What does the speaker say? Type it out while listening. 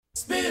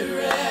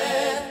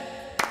Spirit,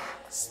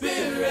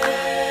 Spirit.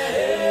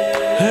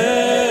 Hey,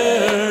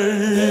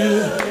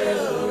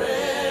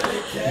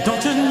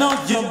 don't you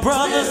know your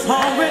brother's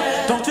hungry?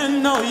 Don't you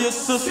know your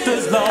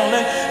sister's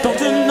lonely? Don't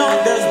you know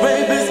there's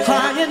babies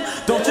crying?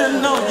 Don't you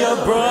know your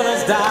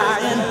brother's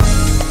dying?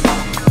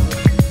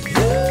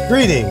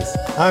 Greetings,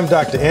 I'm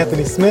Dr.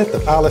 Anthony Smith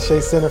of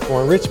Alashe Center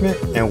for Enrichment,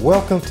 and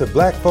welcome to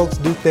Black Folks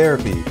Do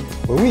Therapy,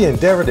 where we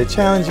endeavor to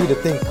challenge you to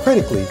think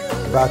critically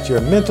about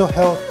your mental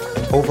health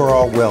and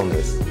overall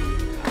wellness.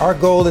 Our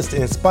goal is to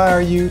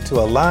inspire you to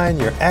align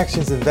your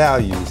actions and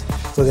values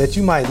so that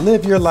you might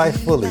live your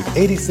life fully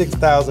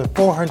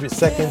 86,400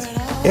 seconds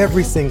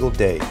every single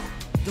day.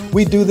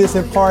 We do this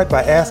in part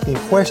by asking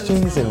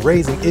questions and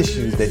raising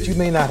issues that you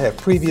may not have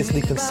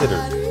previously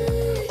considered.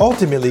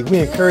 Ultimately, we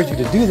encourage you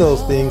to do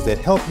those things that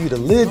help you to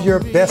live your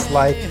best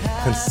life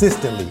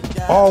consistently,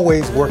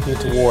 always working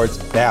towards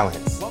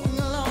balance.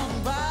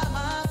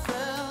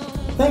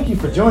 Thank you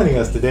for joining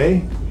us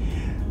today.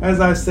 As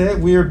I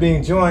said, we are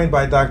being joined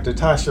by Dr.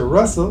 Tasha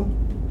Russell,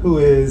 who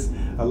is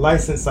a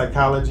licensed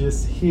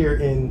psychologist here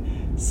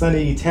in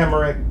sunny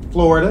Tamarack,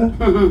 Florida.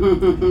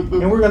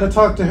 And we're going to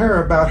talk to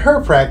her about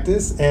her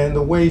practice and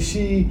the way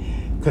she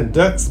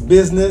conducts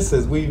business,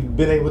 as we've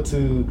been able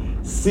to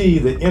see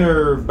the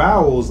inner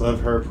bowels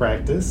of her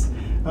practice.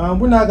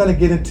 We're not going to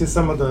get into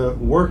some of the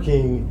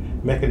working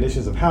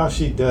mechanisms of how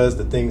she does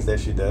the things that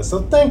she does.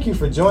 So thank you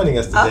for joining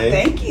us today. Oh,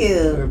 thank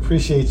you. We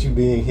appreciate you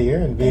being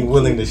here and being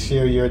willing to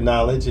share your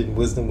knowledge and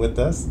wisdom with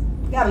us.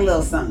 Got a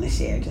little something to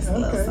share, just a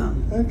little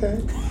something.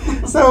 Okay.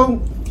 So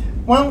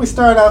why don't we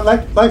start out,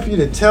 like for you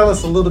to tell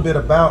us a little bit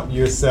about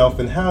yourself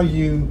and how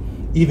you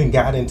even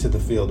got into the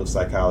field of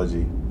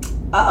psychology.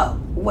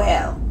 Oh,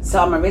 well, so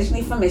I'm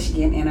originally from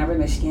Michigan, Ann Arbor,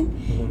 Michigan.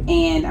 Mm-hmm.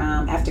 And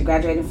after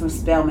graduating from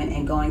Spelman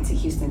and going to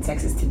Houston,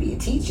 Texas to be a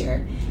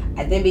teacher,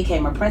 I then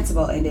became a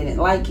principal and didn't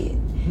like it.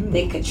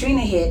 Then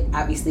Katrina hit,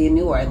 obviously in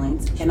New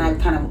Orleans, and I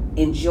kind of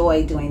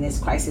enjoyed doing this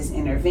crisis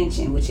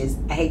intervention, which is,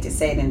 I hate to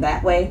say it in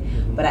that way,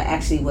 but I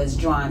actually was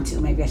drawn to,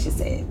 maybe I should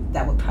say it,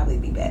 that would probably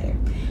be better.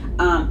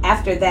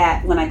 After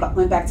that, when I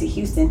went back to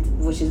Houston,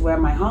 which is where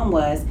my home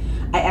was,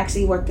 I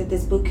actually worked at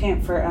this boot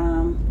camp for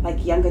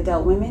like young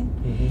adult women.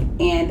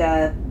 And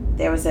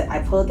there was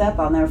I pulled up,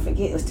 I'll never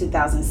forget, it was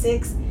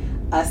 2006,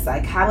 a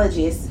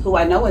psychologist who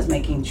I know was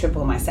making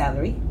triple my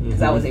salary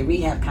because I was a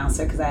rehab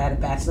counselor because I had a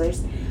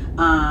bachelor's.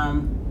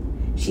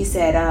 She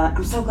said,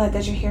 I'm so glad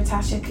that you're here,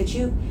 Tasha. Could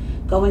you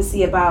go and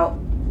see about,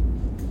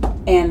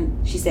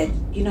 and she said,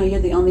 you know,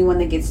 you're the only one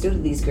that gets through to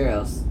these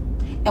girls.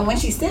 And when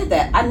she said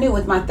that, I knew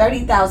with my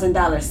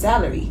 $30,000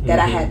 salary that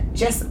I had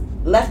just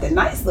left a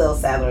nice little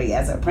salary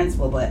as a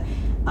principal, but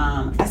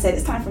I said,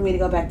 it's time for me to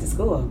go back to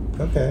school.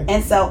 Okay.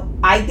 And so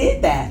I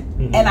did that.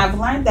 And I've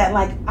learned that,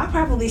 like, I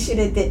probably should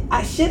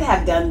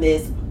have done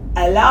this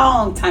a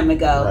long time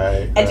ago.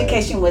 Right,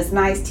 Education was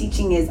nice.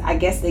 Teaching is, I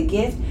guess, the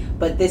gift,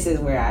 but this is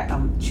where I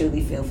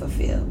truly feel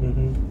fulfilled.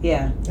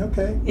 Yeah.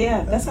 Okay.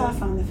 Yeah, that's how I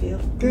found the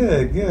field.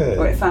 Good.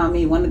 Or it found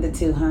me, one of the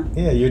two, huh?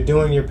 Yeah, you're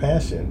doing your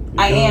passion.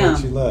 You're I doing am.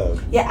 what you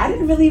love. Yeah, I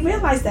didn't really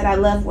realize that I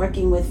love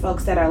working with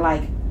folks that are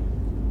like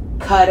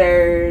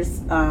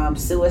cutters,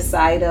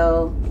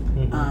 suicidal,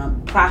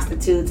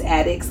 prostitutes,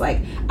 addicts.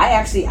 Like,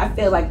 I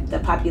feel like the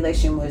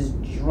population was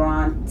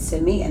drawn to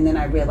me, and then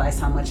I realized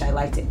how much I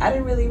liked it. I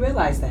didn't really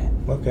realize that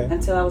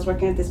until I was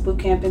working at this boot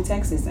camp in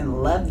Texas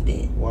and loved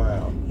it.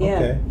 Wow. Yeah.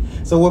 Okay.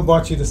 So what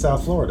brought you to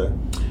South Florida?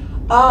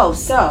 Oh,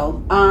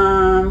 so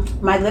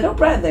my little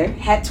brother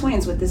had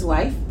twins with his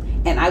wife,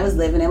 and I was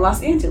living in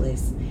Los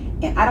Angeles.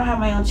 And I don't have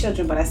my own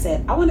children, but I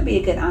said, I want to be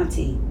a good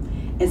auntie.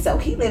 And so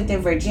he lived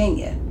in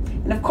Virginia.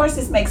 And of course,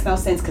 this makes no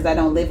sense because I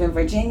don't live in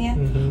Virginia.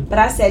 But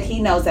I said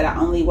he knows that I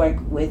only work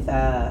with,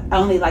 I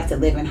only like to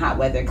live in hot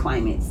weather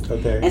climates.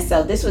 Okay. And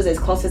so this was as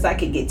close as I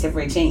could get to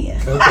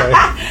Virginia.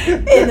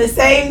 Okay. in the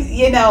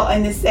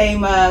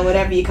same,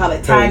 whatever you call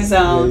it, time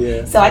zone.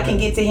 Yeah. So I can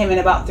get to him in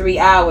about 3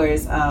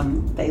 hours.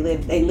 They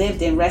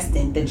lived in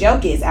Reston. The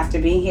joke is,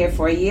 after being here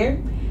for a year,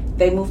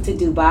 they moved to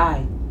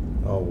Dubai.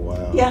 Oh,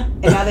 wow. Yeah,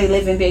 and now they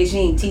live in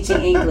Beijing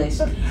teaching English.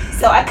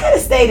 So I could have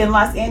stayed in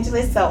Los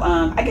Angeles. So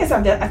I guess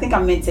I think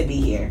I'm meant to be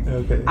here.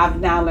 Okay.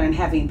 I've now learned,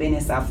 having been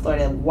in South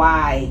Florida,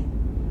 why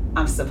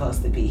I'm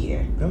supposed to be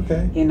here.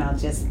 Okay. You know,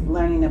 just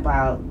learning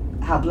about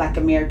how Black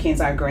Americans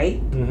are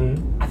great.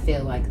 I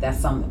feel like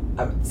that's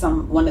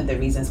one of the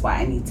reasons why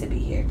I need to be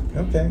here.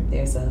 Okay.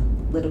 There's a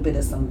little bit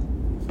of some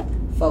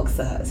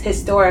folks'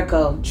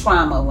 historical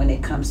trauma when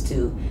it comes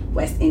to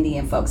West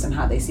Indian folks and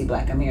how they see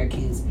Black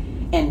Americans,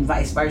 and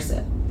vice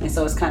versa. And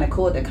so it's kind of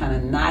cool to kind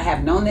of not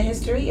have known the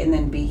history and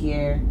then be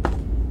here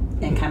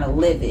and kind of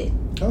live it.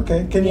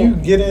 Okay. Can you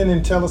get in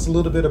and tell us a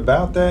little bit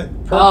about that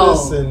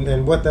purpose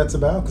and what that's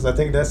about? Because I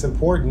think that's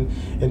important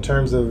in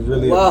terms of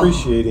really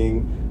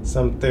appreciating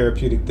some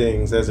therapeutic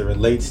things as it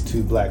relates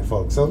to Black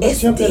folks. So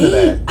let's jump into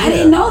that. I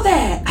didn't know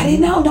that. I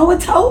didn't know. No one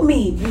told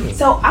me.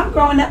 So I'm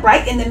growing up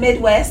right in the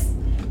Midwest,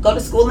 go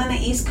to school in the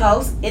East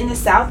Coast, in the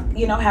South,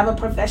 have a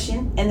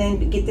profession, and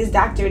then get this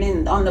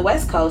doctorate on the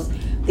West Coast.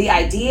 The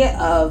idea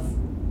of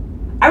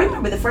I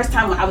remember the first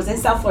time when I was in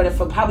South Florida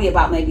for probably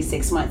about maybe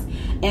 6 months,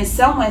 and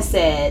someone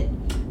said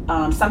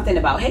something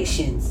about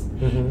Haitians.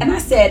 Mm-hmm. And I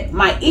said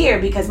my ear,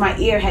 because my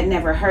ear had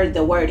never heard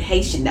the word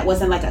Haitian. That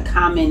wasn't like a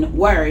common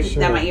word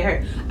that my ear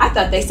heard. I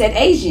thought they said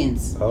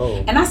Asians.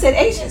 Oh. And I said,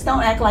 Asians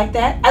don't act like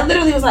that. I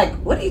literally was like,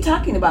 what are you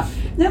talking about?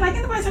 And they're like,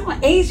 anybody talking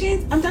about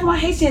Asians? I'm talking about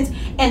Haitians.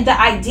 And the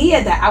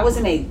idea that I was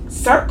in a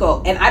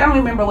circle, and I don't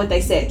remember what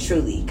they said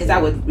truly, because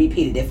I would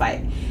repeat it if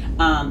I,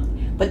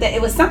 but that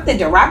it was something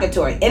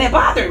derogatory, and it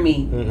bothered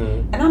me.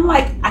 Mm-hmm. And I'm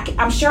like,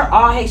 I'm sure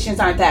all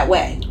Haitians aren't that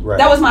way. Right.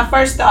 That was my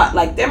first thought.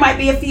 Like, there might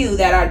be a few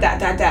that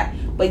are ...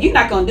 But you're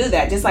not going to do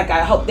that, just like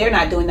I hope they're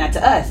not doing that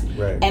to us.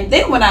 Right. And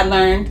then when I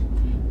learned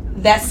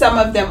that some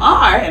of them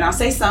are, and I'll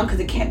say some because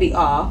it can't be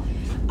all,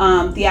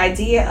 the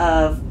idea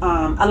of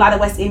a lot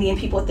of West Indian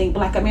people think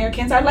Black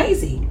Americans are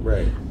lazy.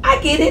 Right.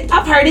 I get it.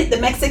 I've heard it.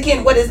 The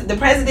Mexican, what is it, the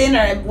president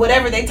or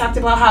whatever, they talked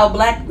about how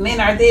Black men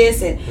are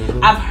this. And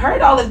I've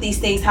heard all of these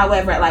things.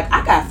 However, like,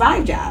 I got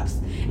 5 jobs.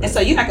 And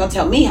so you're not going to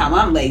tell me how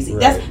I'm lazy.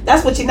 Right.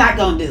 That's what you're not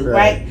going to do,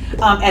 right?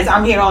 As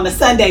I'm here on a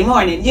Sunday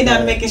morning,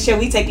 making sure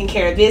we taking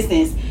care of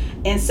business.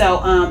 And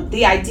so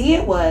the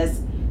idea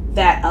was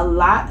that a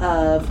lot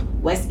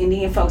of West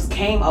Indian folks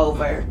came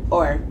over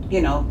or,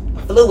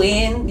 flew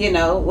in,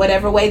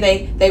 whatever way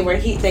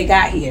they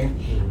got here.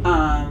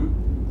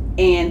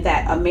 And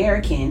that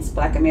Americans,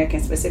 Black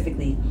Americans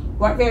specifically,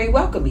 weren't very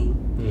welcoming.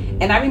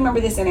 Mm-hmm. And I remember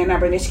this in Ann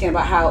Arbor, Michigan,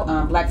 about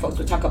how Black folks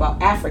would talk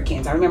about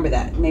Africans. I remember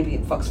that. Maybe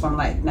folks from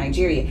like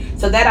Nigeria.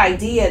 So that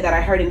idea that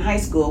I heard in high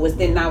school was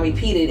then now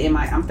repeated in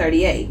I'm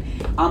 38,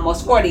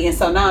 almost 40. And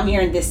so now I'm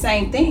hearing this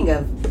same thing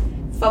of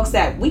folks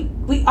that we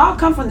all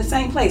come from the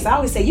same place. I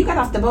always say, you got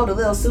off the boat a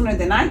little sooner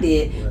than I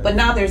did, right. But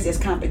now there's this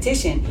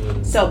competition.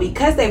 Mm-hmm. So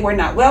because they were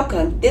not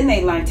welcome, then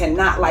they learned to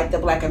not like the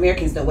Black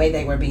Americans the way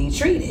they were being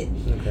treated.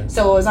 Okay.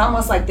 So it was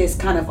almost like this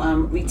kind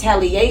of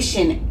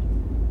retaliation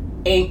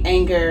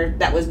anger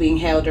that was being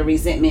held, or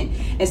resentment.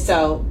 And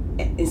so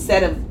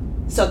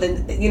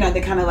then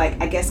they kind of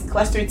like, I guess,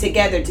 clustered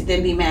together to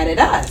then be mad at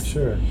us.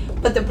 Sure.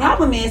 But the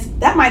problem is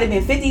that might have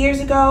been 50 years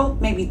ago,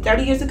 maybe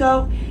 30 years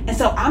ago. And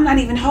so I'm not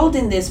even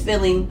holding this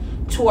feeling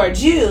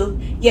towards you,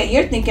 yet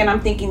you're thinking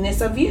I'm thinking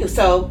this of you.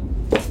 So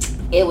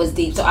it was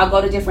deep. So I'll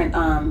go to different,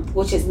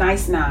 which is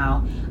nice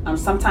now.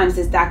 Sometimes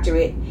this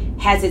doctorate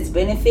has its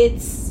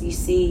benefits. You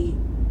see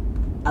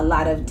a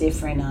lot of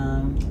different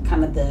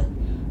kind of the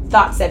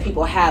thoughts that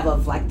people have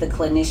of like the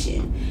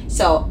clinician.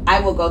 So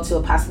I will go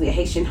to possibly a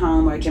Haitian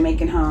home or a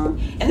Jamaican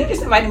home, and they're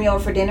just inviting me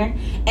over for dinner,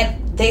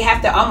 and they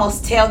have to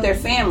almost tell their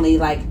family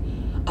like,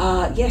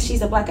 yeah,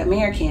 she's a Black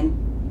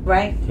American,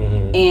 right?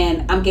 Mm-hmm.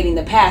 And I'm getting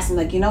the pass, and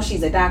like,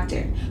 she's a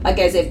doctor, like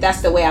as if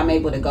that's the way I'm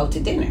able to go to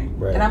dinner.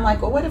 Right. And I'm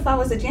like, well, what if I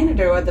was a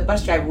janitor or the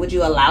bus driver? Would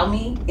you allow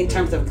me in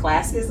terms of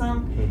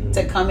classism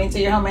to come into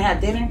your home and have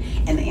dinner?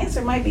 And the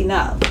answer might be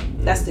no.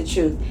 That's the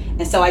truth.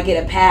 And so I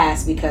get a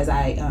pass because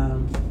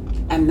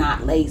I'm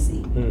not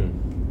lazy.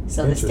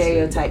 So the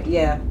stereotype,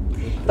 yeah.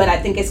 But I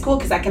think it's cool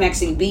because I can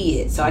actually be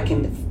it. So I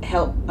can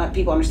help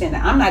people understand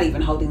that I'm not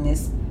even holding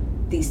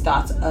these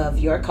thoughts of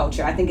your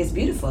culture. I think it's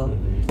beautiful,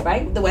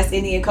 right? The West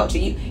Indian culture.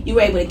 You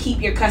were able to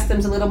keep your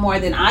customs a little more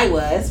than I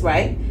was,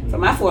 right? For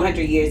my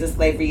 400 years of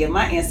slavery of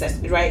my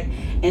ancestors, right?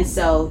 And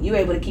so you were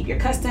able to keep your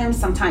customs,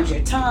 sometimes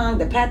your tongue,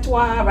 the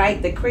patois,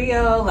 right? The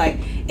Creole, like,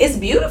 it's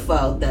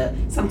beautiful.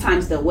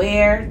 Sometimes the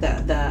wear,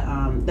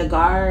 the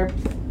garb.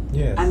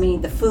 Yes. I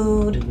mean, the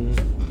food,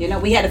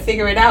 we had to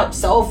figure it out.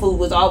 Soul food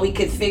was all we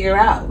could figure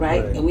out,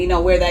 right? And we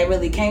know where that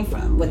really came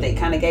from, what they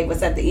kind of gave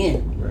us at the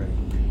end. Right.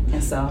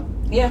 And so,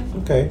 yeah.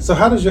 Okay. So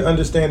how does your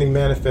understanding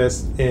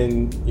manifest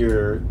in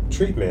your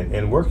treatment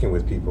and working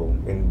with people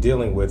and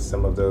dealing with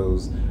some of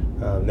those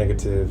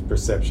negative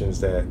perceptions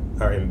that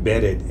are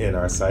embedded in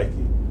our psyche?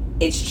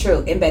 It's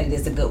true. Embedded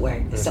is a good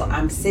word. So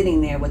I'm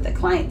sitting there with a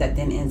client that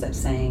then ends up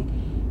saying,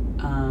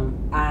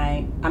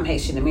 I'm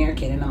Haitian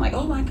American, and I'm like,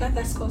 oh my God,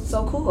 that's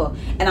so cool.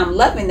 And I'm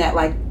loving that,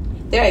 like,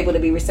 they're able to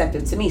be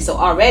receptive to me. So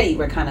already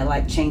we're kind of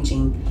like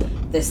changing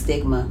the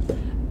stigma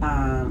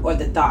or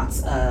the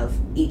thoughts of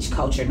each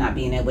culture not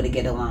being able to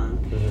get along.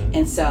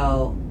 And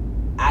so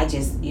I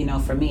just,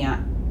 for me,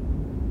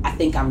 I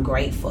think I'm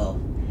grateful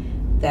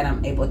that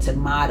I'm able to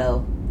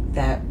model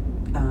that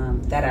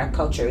our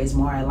culture is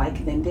more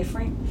alike than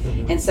different.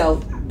 And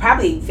so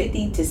probably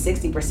 50 to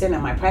 60%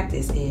 of my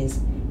practice is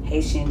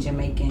Haitian,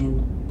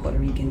 Jamaican, Puerto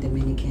Rican,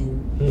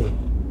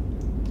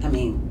 Dominican. I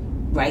mean,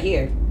 right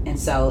here. And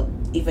so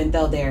even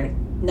though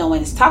no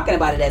one is talking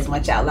about it as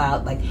much out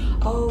loud, like,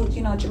 oh,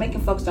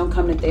 Jamaican folks don't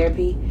come to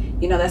therapy.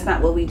 That's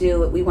not what we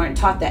do. We weren't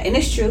taught that. And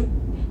it's true.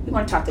 We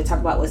weren't taught to talk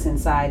about what's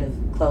inside of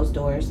closed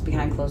doors,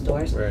 behind closed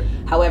doors. Right.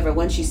 However,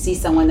 once you see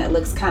someone that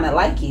looks kind of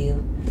like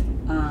you,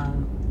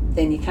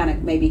 then you kind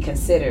of maybe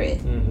consider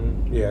it.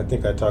 Yeah, I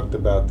think I talked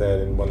about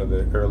that in one of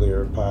the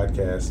earlier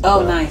podcasts.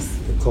 Oh, nice.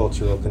 The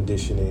cultural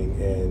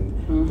conditioning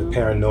and the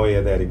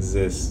paranoia that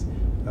exists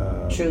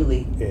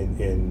Truly.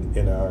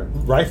 In our,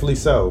 rightfully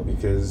so,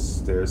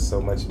 because there's so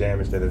much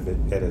damage that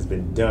has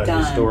been done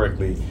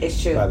historically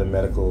it's true. by the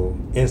Medical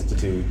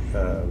Institute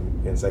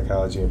in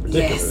psychology in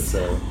particular. Yes.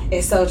 So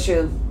it's so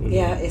true.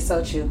 Yeah, it's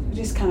so true. We're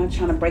just kind of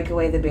trying to break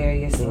away the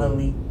barriers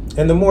slowly.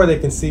 And the more they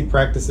can see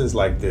practices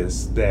like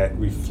this that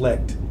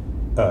reflect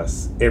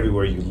us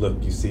everywhere you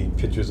look, you see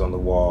pictures on the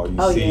wall,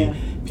 you see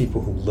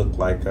people who look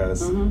like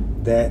us,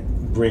 that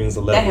brings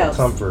a level of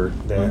comfort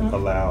that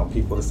allow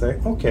people to say,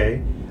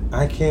 okay,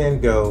 I can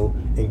go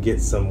and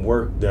get some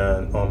work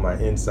done on my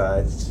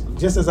insides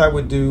just as I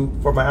would do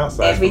for my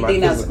outside.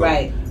 Everything else,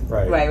 right.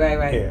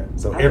 Yeah.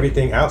 So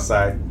everything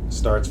outside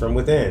starts from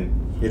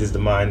within. It is the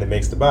mind that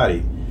makes the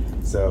body.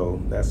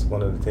 So that's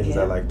one of the things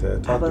I like to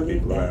talk to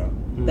people about.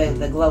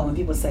 The glow, when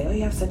people say, oh,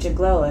 you have such a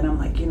glow, and I'm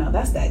like,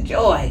 that's that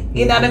joy.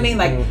 You know what I mean?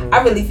 Like,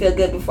 I really feel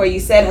good. Before you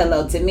said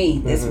hello to me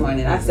this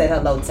morning, I said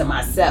hello to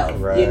myself,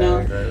 Right,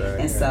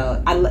 and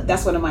so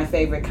that's one of my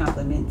favorite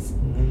compliments.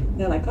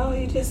 They're like, oh,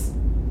 you just,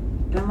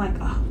 and I'm like,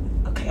 oh,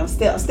 okay, I'm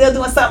still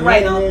doing something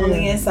right on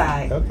the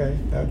inside.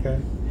 Okay.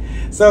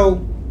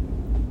 So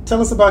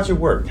tell us about your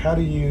work. How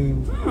do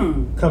you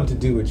come to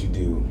do what you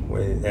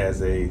do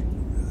as a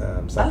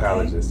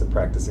psychologist, a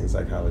practicing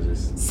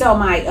psychologist? So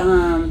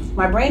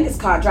my brand is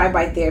called Drive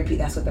By Therapy.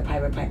 That's what the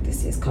private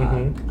practice is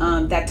called.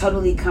 That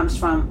totally comes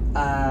from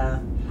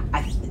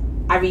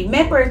I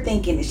remember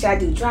thinking, should I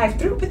do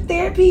drive-through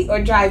therapy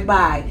or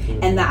drive-by?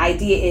 And the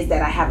idea is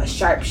that I have a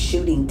sharp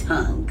shooting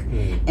tongue.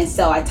 And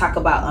so I talk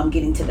about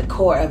getting to the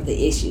core of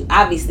the issue.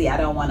 Obviously, I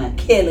don't want to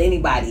kill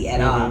anybody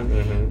at all.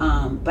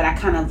 But I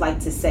kind of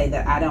like to say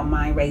that I don't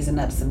mind raising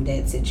up some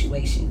dead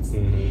situations.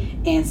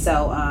 And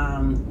so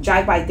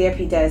Drive-By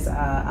Therapy does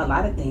a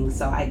lot of things.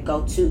 So I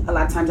go to, a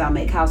lot of times I'll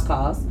make house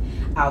calls.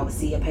 I'll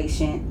see a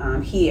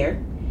patient here.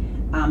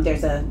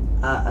 There's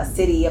a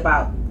city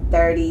about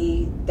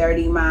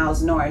 30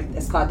 miles north.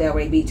 It's called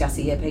Delray Beach. I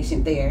see a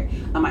patient there.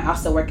 I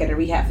also work at a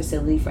rehab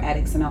facility for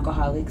addicts and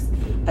alcoholics,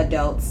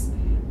 adults.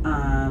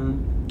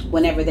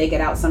 Whenever they get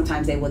out,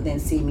 sometimes they will then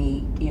see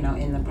me,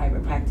 in the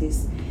private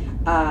practice.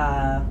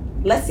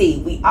 Let's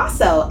see.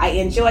 I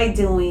enjoy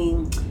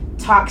doing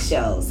talk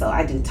shows. So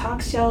I do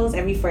talk shows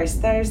every first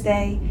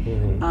Thursday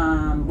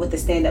with a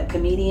stand-up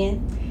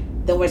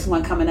comedian. The worst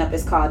one coming up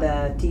is called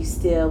Do You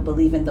Still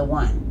Believe in the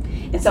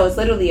One? And so it's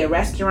literally a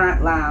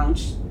restaurant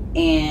lounge,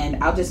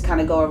 and I'll just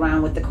kind of go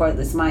around with the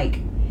cordless mic,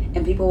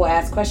 and people will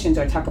ask questions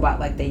or talk about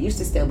like they used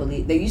to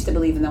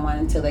believe in the one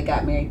until they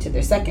got married to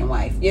their second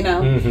wife, and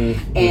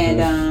and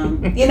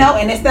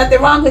there's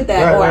nothing wrong with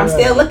that. I'm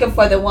still looking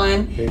for the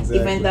one,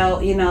 even though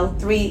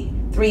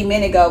 3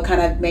 men ago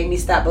kind of made me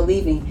stop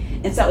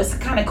believing. And so it's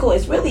kind of cool.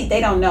 It's really,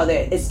 they don't know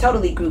that it's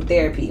totally group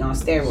therapy on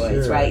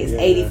steroids, right? It's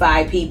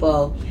 85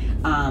 people.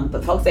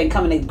 But folks ain't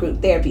coming to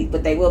group therapy,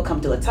 but they will come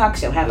to a talk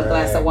show, have a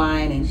glass of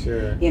wine,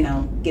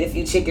 and get a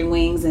few chicken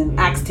wings and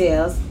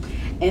oxtails.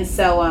 And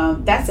so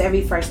that's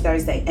every first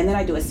Thursday. And then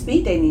I do a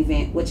speed dating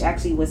event, which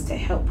actually was to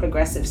help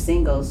progressive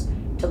singles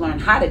to learn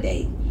how to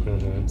date.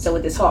 So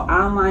with this whole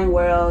online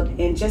world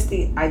and just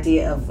the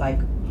idea of like,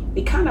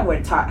 we kind of were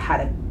taught how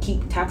to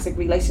keep toxic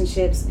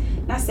relationships.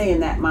 Not saying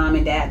that mom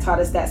and dad taught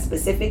us that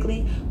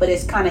specifically, but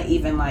it's kind of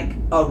even like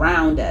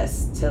around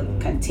us to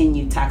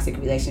continue toxic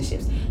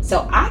relationships.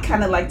 So I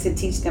kind of like to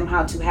teach them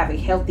how to have a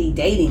healthy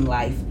dating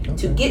life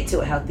to get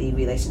to a healthy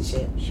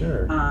relationship.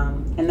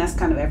 And that's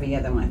kind of every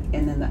other month.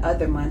 And then the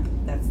other month,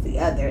 that's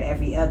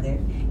every other,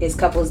 is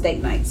couples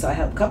date night. So I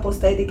help couples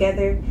stay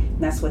together.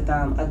 And that's with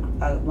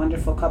a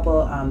wonderful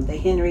couple, the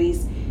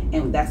Henrys.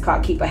 And that's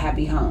called Keep a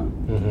Happy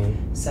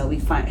Home. So we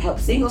help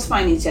singles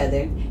find each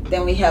other.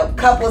 Then we help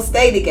couples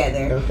stay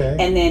together.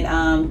 And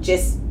then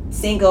just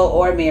single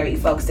or married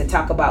folks to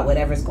talk about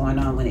whatever's going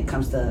on when it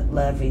comes to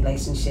love,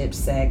 relationships,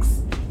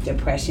 sex,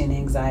 depression,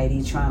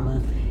 anxiety,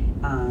 trauma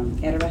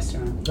at a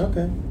restaurant.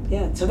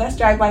 Yeah, so that's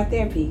Drive-By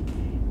Therapy.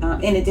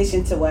 In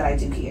addition to what I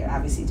do here,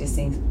 obviously just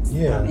seeing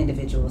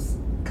individuals,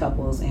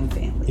 couples, and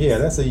families. Yeah,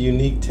 that's a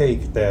unique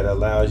take that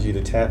allows you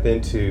to tap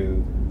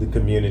into the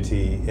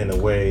community in a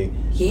way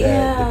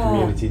that the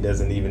community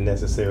doesn't even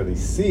necessarily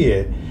see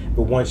it.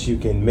 But once you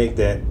can make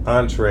that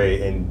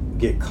entree and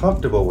get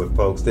comfortable with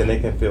folks, then they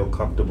can feel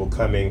comfortable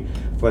coming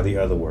for the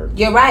other work.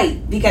 You're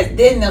right, because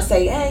then they'll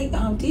say, hey,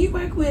 do you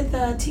work with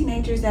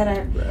teenagers that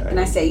are... And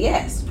I say,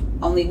 yes.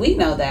 Only we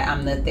know that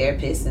I'm the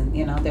therapist and,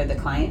 they're the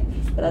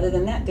client. But other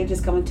than that, they're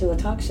just coming to a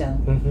talk show.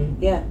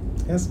 Yeah.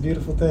 That's a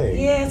beautiful thing.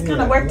 Yeah, it's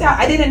kind of worked out.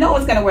 I didn't know it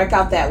was going to work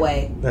out that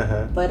way.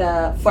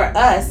 But for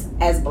us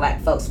as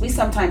Black folks, we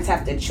sometimes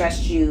have to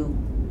trust you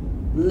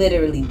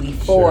literally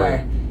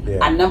before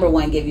I, number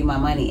one, give you my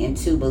money, and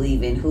two,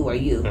 believe in who are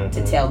you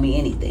to tell me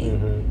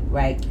anything.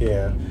 Right?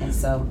 Yeah. And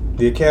so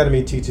the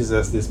Academy teaches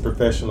us this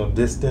professional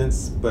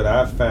distance, but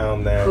I've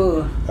found that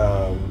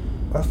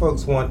my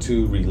folks want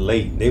to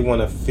relate. They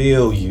want to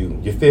feel you.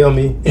 You feel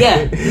me?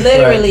 Yeah,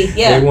 literally, right?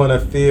 They want to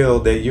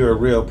feel that you're a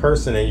real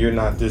person and you're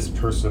not this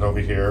person over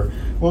here.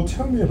 Well,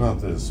 tell me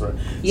about this, right?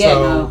 Yeah,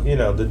 so,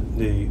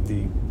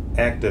 the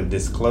act of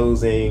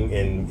disclosing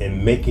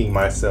and making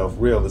myself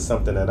real is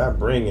something that I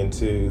bring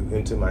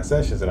into my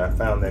sessions, and I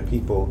found that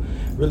people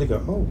really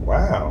go, oh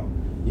wow,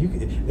 you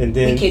can, and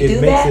then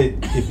it makes it,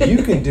 if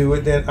you can do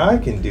it, then I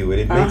can do it.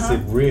 It makes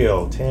it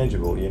real,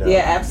 tangible, you know.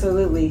 Yeah,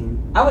 absolutely.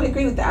 I would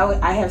agree with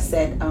that. I have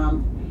said,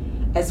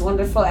 as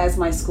wonderful as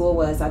my school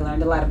was, I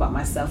learned a lot about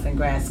myself in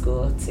grad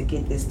school to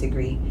get this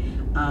degree,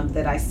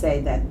 that I say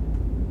that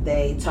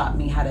they taught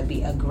me how to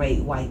be a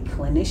great white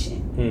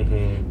clinician.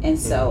 And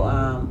so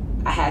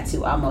I had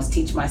to almost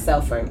teach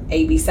myself, for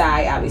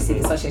ABPSI, obviously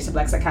the Association of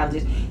Black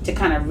Psychologists, to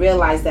kind of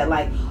realize that,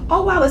 like,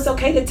 oh wow, it's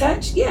okay to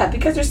touch,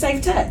 because there's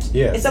safe touch.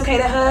 It's okay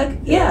to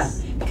hug,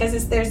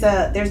 because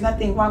there's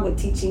nothing wrong with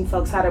teaching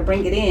folks how to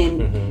bring it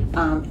in,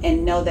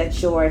 and know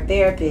that your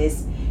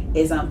therapist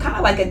is kind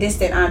of like a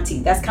distant auntie.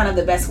 That's kind of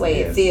the best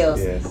way it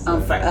feels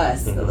for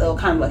us, a little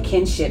kind of a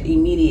kinship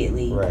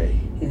immediately.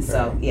 And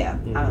so,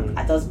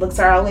 those books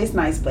are always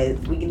nice, but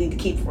we need to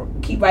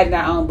keep writing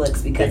our own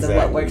books because of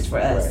what works for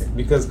us.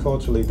 Because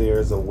culturally,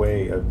 there's a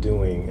way of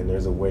doing and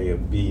there's a way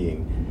of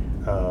being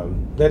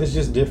that is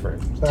just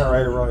different. It's not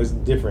right or wrong. It's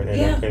different,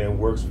 and it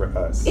works for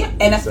us.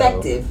 And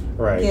effective.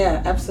 So,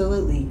 Yeah,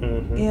 absolutely.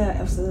 Yeah,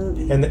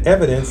 absolutely. And the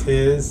evidence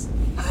is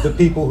the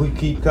people who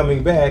keep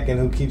coming back and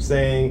who keep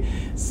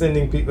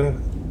sending people.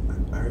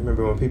 I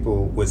remember when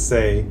people would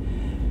say,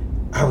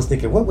 I was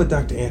thinking, what would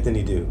Dr.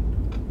 Anthony do?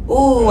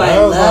 Ooh, I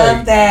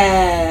love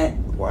that.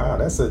 Wow,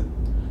 that's a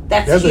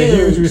huge. A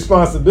huge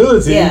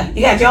responsibility. Yeah,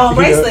 you got your own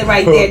bracelet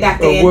right there,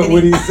 Dr. Anthony. What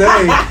would he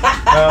say?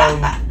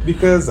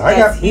 Because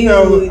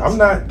I'm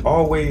not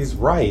always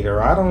right,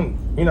 or I don't,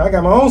 I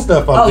got my own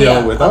stuff I'm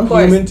dealing with. I'm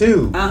human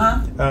too.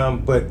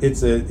 But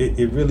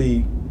it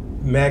really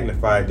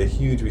magnified the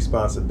huge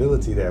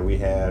responsibility that we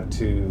have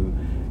to,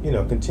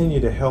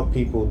 continue to help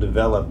people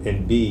develop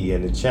and be,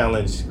 and to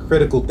challenge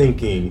critical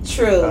thinking.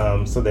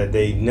 True. So that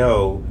they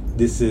know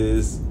this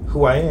is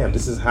who I am.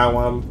 This is how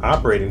I'm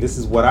operating. This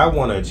is what I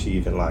want to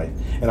achieve in life,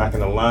 and I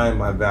can align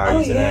my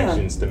values and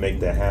actions to make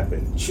that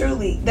happen.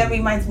 Truly, that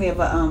reminds me of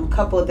a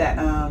couple that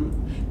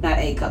not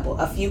a couple,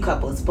 a few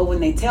couples. But when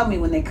they tell me,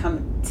 when they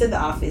come to the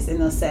office and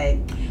they'll say,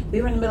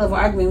 we were in the middle of an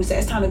argument, we said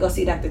it's time to go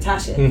see Dr.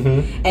 Tasha,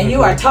 and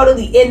you are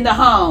totally in the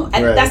home,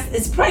 and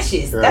it's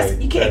precious.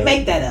 You can't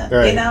make that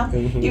up.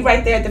 You're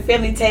right there at the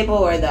family table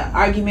or the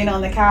argument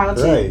on the couch.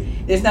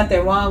 There's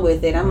nothing wrong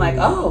with it. I'm like,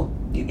 oh,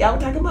 y'all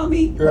were talking about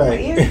me? My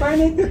ears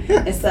burning?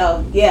 And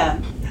so,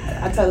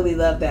 I totally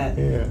love that.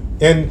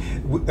 And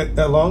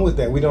along with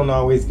that, we don't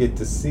always get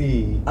to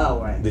see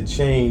the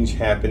change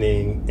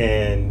happening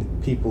and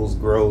people's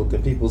growth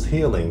and people's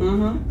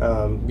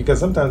healing. Because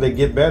sometimes they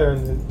get better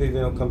and they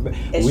don't come back.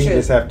 We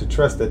just have to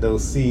trust that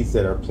those seeds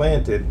that are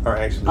planted are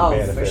actually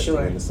manifesting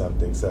into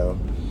something. So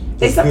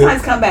they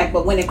sometimes come back,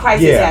 but when a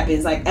crisis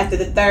happens, like after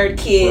the third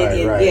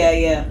kid,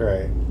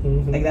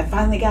 like I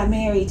finally got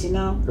married,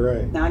 Now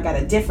I got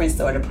a different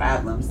sort of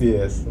problems.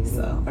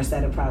 Or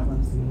set of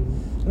problems.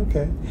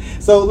 Okay.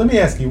 So let me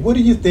ask you, what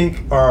do you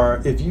think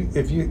are, if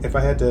you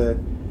had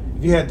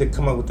to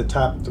come up with the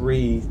top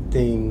 3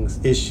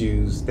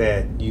 issues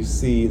that you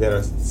see that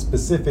are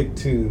specific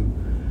to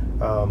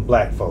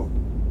Black folk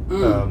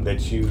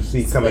that you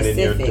see coming in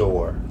your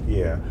door?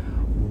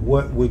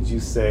 What would you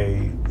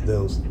say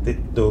those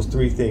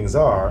 3 things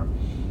are,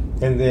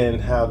 and then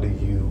how do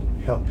you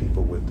help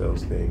people with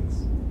those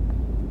things?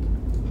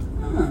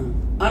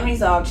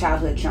 Unresolved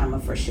childhood trauma,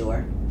 for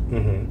sure.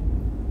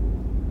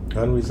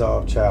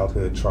 Unresolved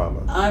childhood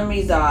trauma.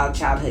 Unresolved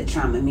childhood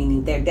trauma,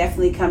 meaning they're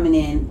definitely coming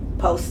in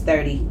post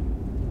 30,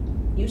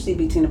 usually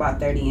between about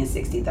 30 and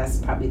 60. That's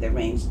probably the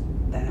range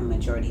that I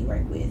majority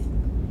work with.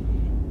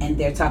 And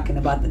they're talking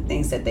about the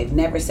things that they've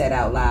never said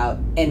out loud,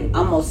 and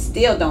almost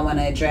still don't want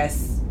to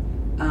address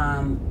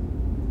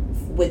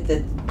with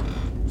the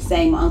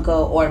same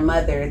uncle or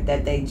mother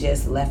that they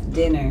just left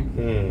dinner.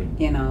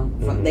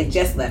 They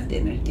just left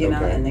dinner,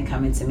 and they're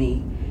coming to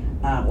me,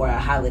 or a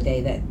holiday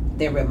that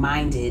they're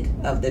reminded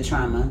of the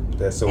trauma.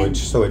 So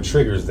it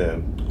triggers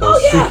them.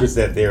 Those secrets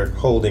that they're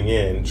holding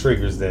in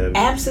triggers them.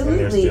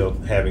 Absolutely. And they're still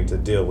having to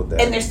deal with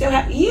that. And they're still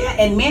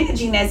and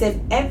managing as if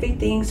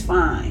everything's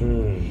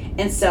fine.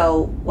 And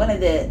so one of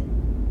the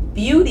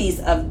beauties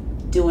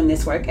of doing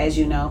this work, as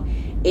you know,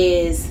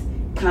 is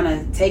kind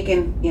of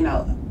taking,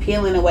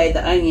 peeling away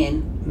the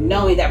onion,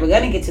 knowing that we're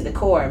going to get to the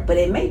core, but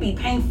it may be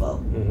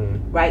painful.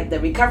 Right? The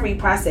recovery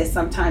process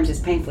sometimes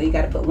is painful. You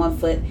got to put one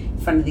foot in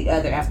front of the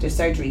other after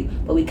surgery.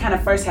 But we kind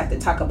of first have to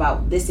talk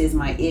about, this is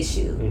my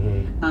issue.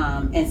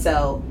 And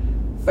so,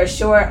 for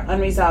sure,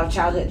 unresolved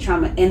childhood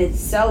trauma. And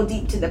it's so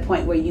deep to the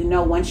point where,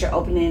 once you're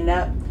opening it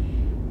up,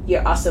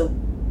 you're also,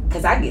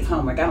 because I give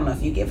homework. I don't know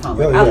if you give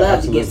homework. I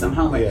love to give some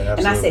homework.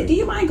 And I said, do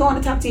you mind going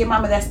to talk to your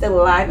mama that's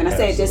still alive? And I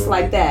said it just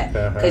like that,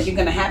 because you're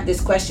going to have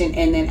this question,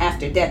 and then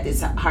after death,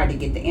 it's hard to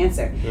get the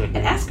answer. And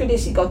ask her, did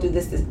she go through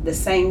this the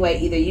same way?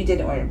 Either you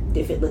did it, or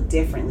if it looked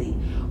differently.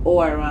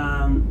 Or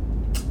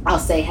I'll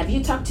say, have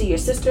you talked to your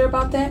sister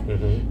about that?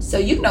 So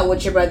you know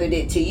what your brother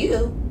did to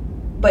you,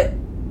 but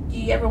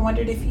you ever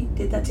wondered if he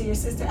did that to your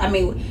sister? I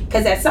mean,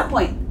 because at some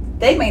point,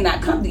 they may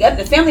not come,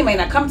 the family may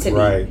not come to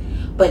me.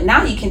 But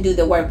now you can do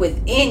the work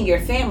within your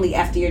family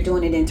after you're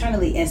doing it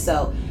internally. And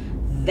so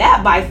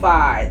that by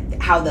far,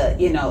 how the,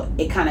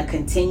 it kind of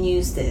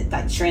continues to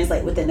like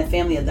translate within the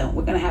family of them.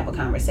 We're going to have a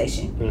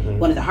conversation. Mm-hmm.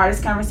 One of the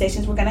hardest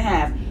conversations we're going to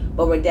have,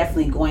 but we're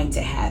definitely going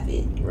to have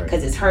it. Right.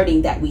 Because it's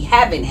hurting that we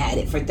haven't had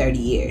it for 30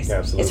 years.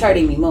 Absolutely. It's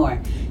hurting me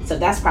more. So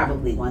that's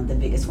probably one of the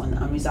biggest one,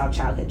 the unresolved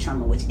childhood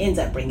trauma, which ends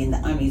up bringing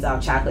the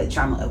unresolved childhood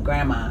trauma of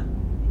grandma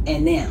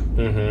and them.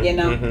 Mm-hmm.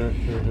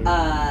 Mm-hmm.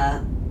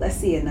 Mm-hmm. Let's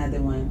see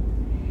another one.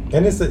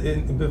 And it's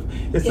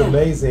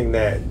amazing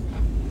that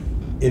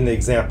in the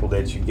example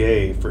that you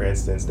gave, for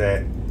instance,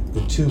 that the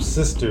two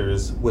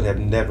sisters would have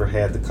never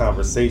had the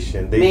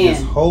conversation. They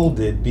just hold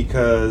it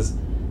because,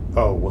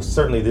 oh, well,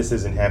 certainly this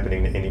isn't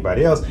happening to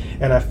anybody else.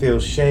 And I feel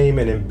shame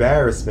and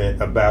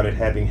embarrassment about it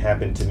having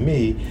happened to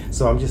me.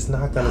 So I'm just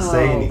not going to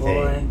say anything.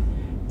 Boy.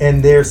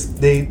 And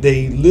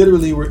they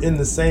literally were in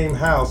the same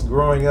house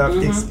growing up,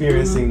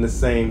 experiencing the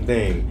same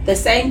thing. The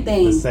same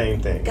thing. The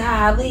same thing.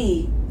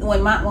 Golly.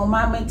 When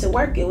mom went to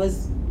work,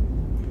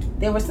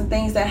 there were some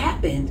things that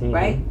happened,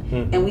 right?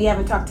 Mm-hmm. And we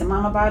haven't talked to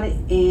mom about it,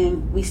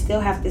 and we still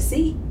have to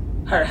see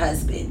her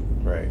husband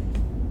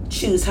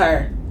choose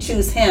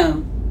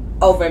him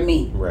over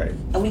me. Right.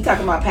 And we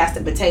talking about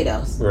pasta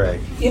potatoes. Right.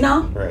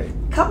 Right.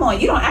 Come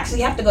on, you don't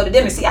actually have to go to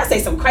dinner. See, I say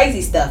some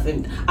crazy stuff,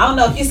 and I don't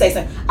know if you say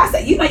something. I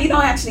say, you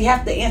don't actually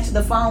have to answer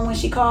the phone when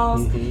she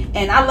calls. Mm-hmm.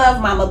 And I love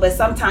mama, but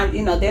sometimes,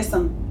 there's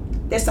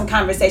some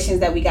conversations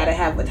that we got to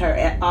have with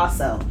her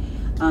also.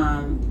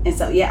 And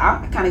so,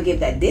 I kind of give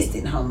that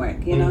distant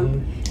homework,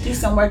 do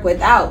some work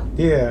without.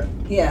 Yeah.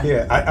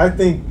 I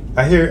think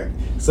I hear,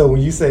 so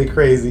when you say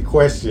crazy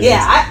questions.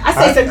 Yeah, I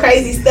say some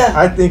crazy stuff.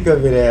 I think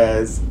of it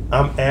as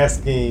I'm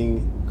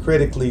asking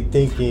critically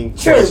thinking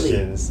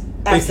questions.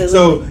 Absolutely.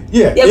 So,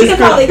 we can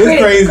call it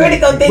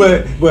critical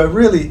thinking. But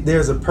really,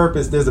 there's a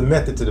purpose, there's a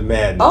method to the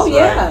madness. Oh,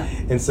 yeah.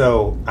 Right? And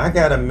so, I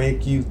got to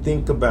make you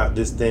think about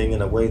this thing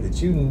in a way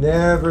that you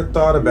never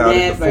thought about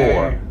it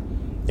before.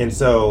 And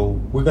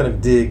so we're going to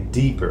dig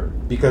deeper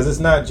because it's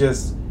not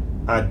just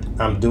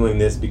I'm doing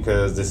this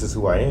because this is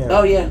who I am.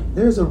 Oh, yeah.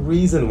 There's a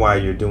reason why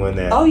you're doing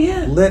that. Oh,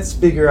 yeah. Let's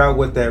figure out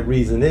what that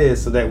reason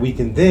is so that we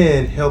can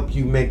then help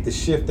you make the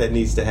shift that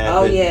needs to happen.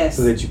 Oh, yes.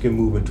 So that you can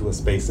move into a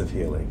space of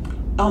healing.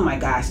 Oh, my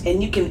gosh. And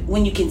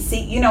when you can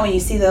see, when you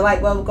see the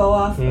light bulb go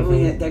off,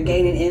 when they're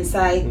gaining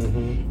insight,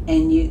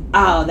 and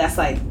that's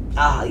like,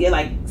 you're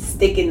like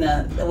sticking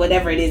the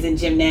whatever it is in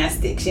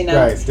gymnastics,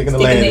 Right, sticking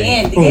the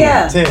end. Boom,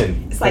 yeah.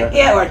 10. It's like,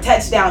 or a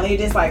touchdown. They're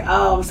just like,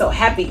 oh, I'm so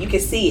happy. You can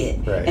see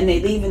it. Right. And they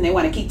leave and they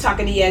want to keep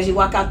talking to you as you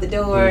walk out the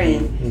door.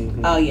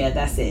 Oh, yeah,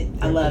 that's it.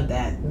 I love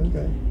that.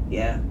 Okay.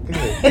 Yeah.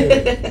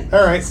 Good.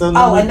 All right. So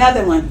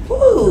another one.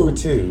 Woo. Number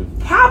 2.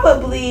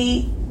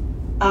 Probably,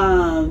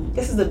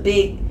 this is a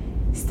big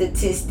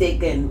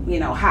statistic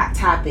and, hot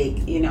topic,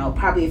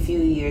 probably a few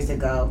years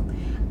ago,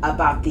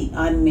 about the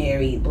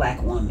unmarried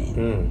black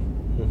woman.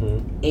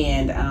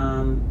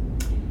 And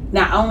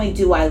not only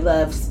do I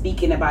love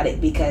speaking about it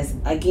because,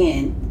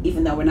 again,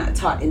 even though we're not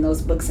taught in those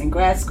books in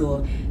grad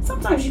school,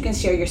 sometimes you can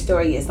share your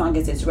story as long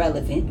as it's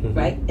relevant,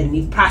 right? And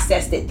you've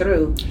processed it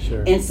through.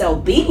 Sure. And so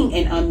being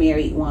an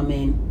unmarried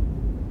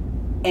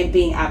woman and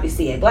being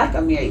obviously a black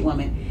unmarried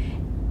woman,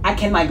 I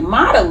can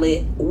model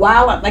it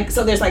while I'm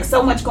so there's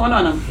so much going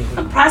on.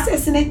 I'm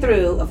processing it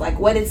through of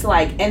what it's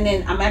like, and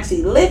then I'm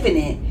actually living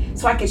it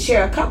so I can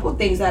share a couple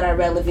things that are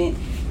relevant.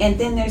 And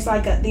then there's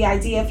the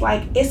idea of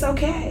it's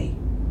okay.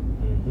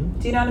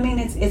 Do you know what I mean?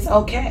 It's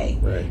okay.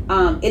 Right.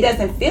 It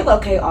doesn't feel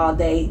okay all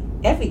day,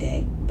 every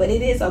day, but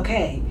it is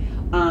okay.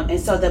 And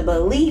so the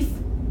belief,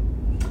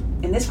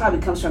 and this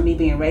probably comes from me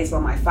being raised by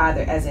my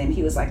father, as in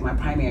he was my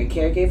primary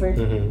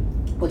caregiver.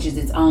 Which is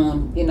its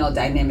own,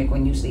 dynamic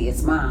when usually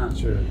it's mom.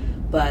 Sure.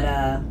 But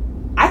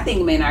I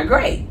think men are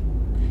great.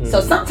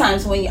 So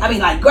sometimes when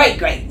great,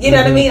 you know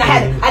what I mean? I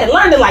had to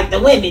learn to like the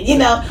women,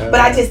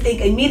 But I just think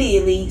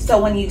immediately.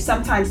 So when you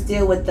sometimes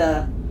deal with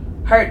the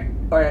hurt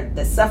or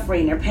the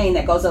suffering or pain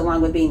that goes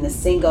along with being the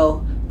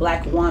single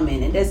black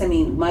woman, it doesn't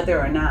mean mother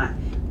or not,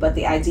 but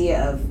the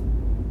idea of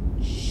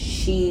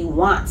she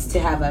wants to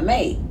have a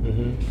mate.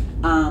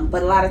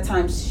 But a lot of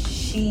times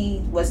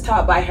she was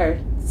taught by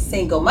her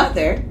single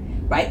mother.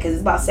 Right, because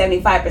it's about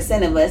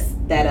 75% of us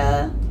that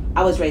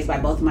I was raised by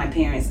both of my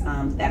parents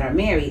that are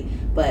married,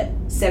 but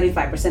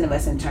 75% of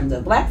us in terms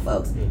of black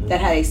folks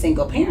that had a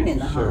single parent in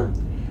the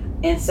home.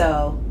 And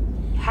so,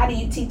 how do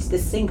you teach the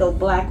single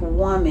black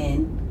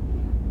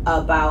woman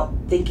about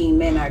thinking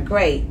men are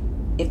great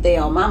if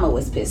their own mama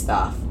was pissed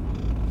off,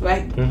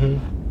 right?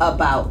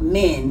 About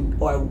men,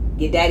 or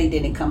your daddy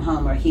didn't come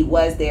home, or he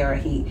was there, or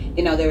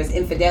there was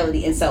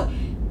infidelity, and so.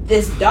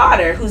 This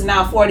daughter, who's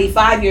now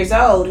 45 years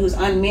old, who's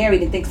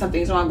unmarried and thinks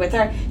something's wrong with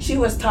her, she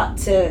was taught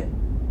to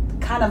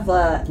kind of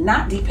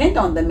not depend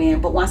on the man,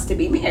 but wants to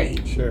be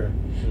married. Sure.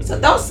 So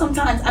those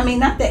sometimes,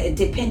 not that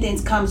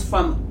dependence comes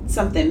from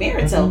something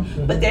marital,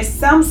 but there's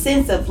some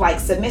sense of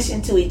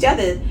submission to each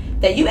other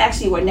that you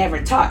actually were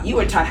never taught. You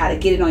were taught how to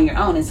get it on your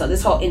own. And so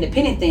this whole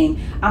independent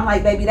thing, I'm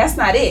baby, that's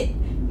not it.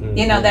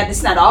 You know, that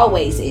it's not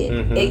always it.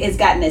 It's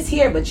gotten us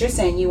here, but you're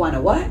saying you want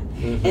to what?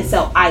 And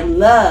so I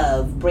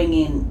love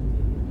bringing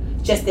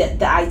just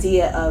the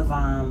idea of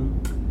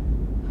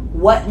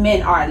what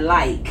men are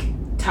like,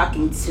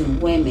 talking to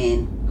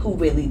women who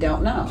really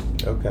don't know.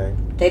 Okay.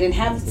 They didn't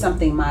have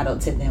something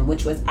modeled to them,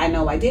 which was, I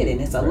know I did,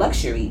 and it's a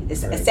luxury.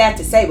 It's sad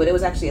to say, but it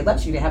was actually a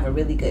luxury to have a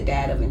really good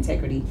dad of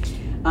integrity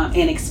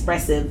and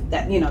expressive,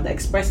 that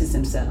expresses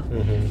himself.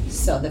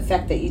 So the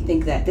fact that you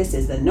think that this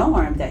is the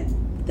norm, that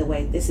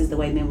this is the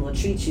way men will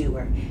treat you,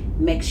 or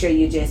make sure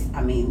you just,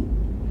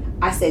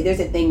 I say there's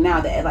a thing now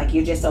that like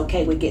you're just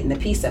okay with getting the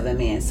piece of a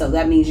man, so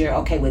that means you're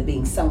okay with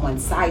being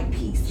someone's side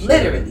piece,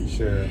 literally.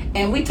 Sure.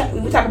 And we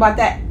talk about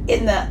that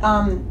in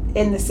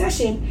the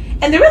session,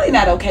 and they're really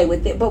not okay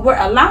with it, but we're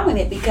allowing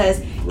it because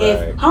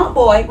if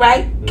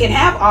homeboy can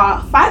have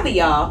all 5 of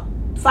y'all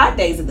 5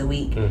 days of the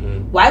week,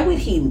 why would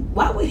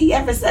he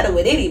ever settle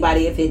with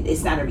anybody if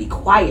it's not a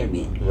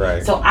requirement?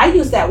 Right. So I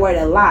use that word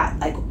a lot,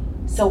 like,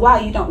 so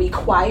while you don't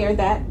require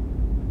that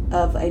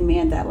of a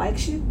man that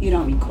likes you, you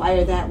don't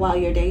require that while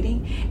you're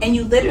dating, and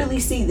you literally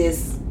see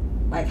this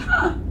like,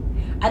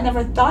 I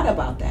never thought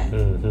about that.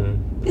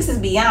 This is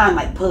beyond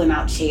like pulling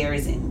out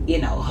chairs and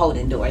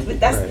holding doors, but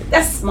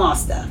that's small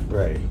stuff.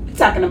 Right. We're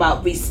talking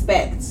about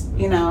respect,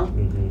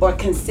 or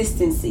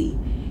consistency.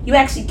 You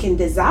actually can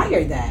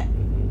desire that,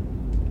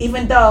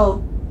 even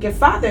though your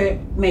father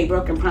made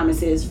broken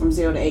promises from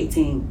 0 to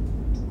 18.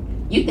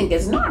 You think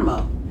it's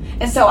normal,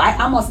 and so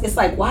it's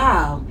like,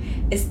 wow.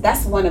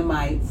 That's one of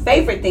my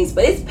favorite things,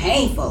 but it's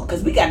painful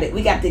because we got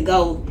to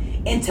go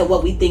into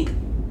what we think,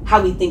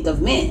 how we think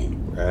of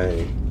men.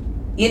 Right.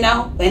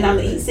 And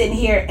he's sitting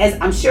here, as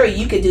I'm sure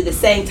you could do the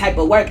same type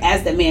of work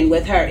as the man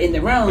with her in the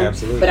room.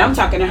 Absolutely. But I'm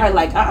talking to her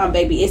like,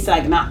 baby, it's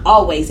like not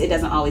always. It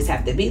doesn't always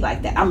have to be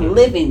like that. I'm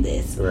living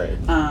this. Right.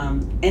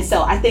 And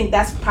so I think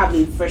that's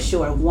probably for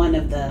sure one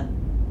of the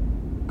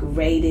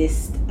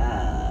greatest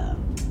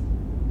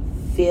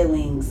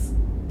feelings,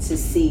 to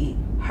see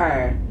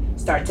her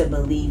start to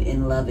believe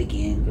in love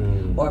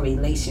again, or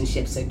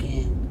relationships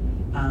again,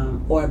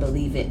 or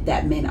believe it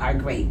that men are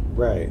great.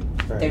 Right.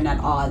 They're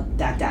not all ...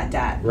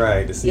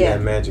 Right. To see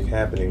that magic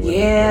happening.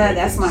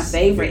 That's my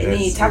favorite. And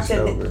then you talk to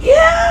them.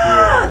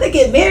 They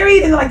get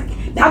married and like,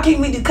 now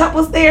can we do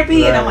couples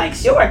therapy? And I'm like,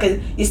 sure,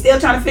 because you're still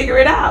trying to figure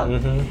it out.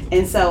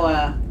 And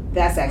so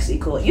that's actually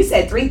cool. You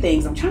said 3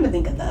 things. I'm trying to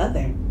think of the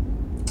other,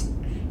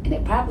 and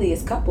it probably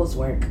is couples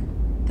work.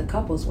 The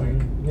couples work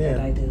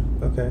that I do.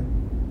 Okay.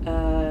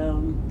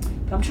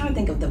 But I'm trying to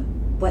think of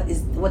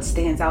what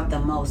stands out the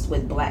most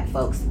with Black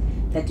folks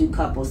that do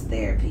couples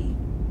therapy.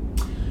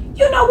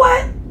 You know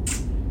what?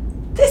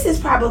 This is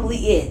probably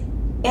it.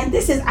 And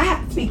I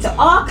have to speak to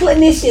all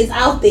clinicians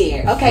out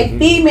there. Okay,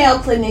 female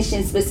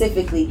clinicians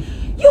specifically.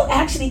 You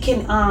actually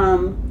can I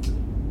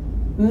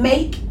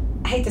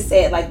hate to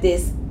say it like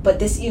this, but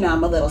this,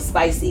 I'm a little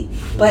spicy,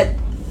 but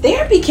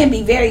therapy can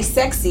be very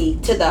sexy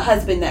to the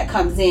husband that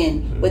comes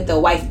in with the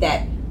wife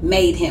that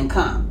made him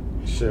come.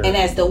 Sure. And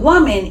as the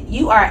woman,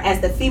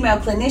 as the female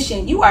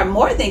clinician, you are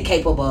more than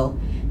capable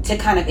to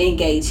kind of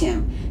engage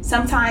him.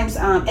 Sometimes,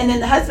 and then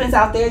the husbands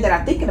out there that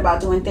are thinking about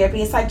doing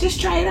therapy, it's like,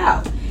 just try it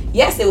out.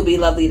 Yes, it would be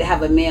lovely to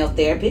have a male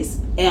therapist.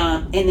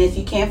 And if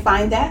you can't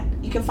find that,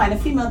 you can find a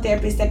female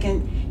therapist that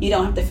you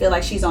don't have to feel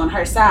like she's on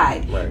her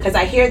side. Because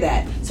I hear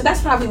that. So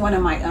that's probably one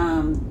of my,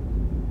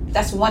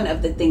 that's one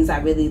of the things I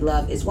really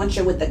love, is once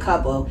you're with the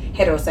couple,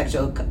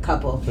 heterosexual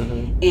couple,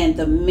 and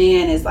the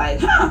man is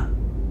like,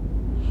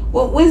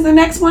 well, when's the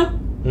next one?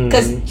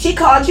 Because she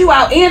called you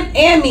out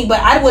and me,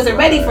 but I wasn't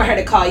ready for her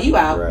to call you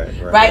out,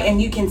 right?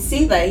 And you can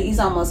see that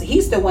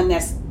he's the one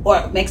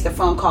makes the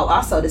phone call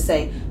also to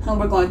say,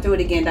 we're going through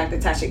it again, Dr.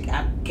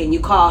 Tasha, can you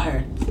call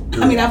her?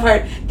 I've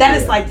heard that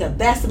is like the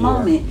best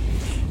moment.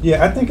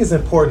 Yeah, I think it's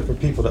important for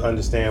people to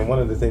understand. One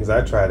of the things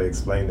I try to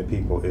explain to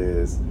people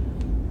is,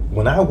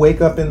 when I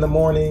wake up in the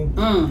morning,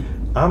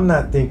 I'm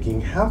not thinking,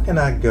 how can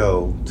I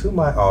go to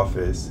my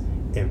office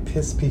and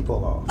piss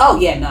people off? Oh,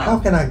 yeah, no. How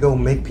can I go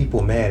make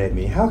people mad at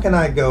me? How can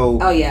I go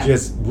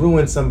just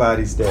ruin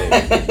somebody's day?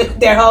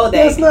 Their whole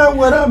day. That's not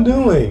what I'm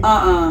doing.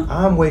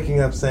 I'm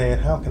waking up saying,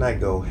 how can I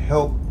go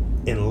help,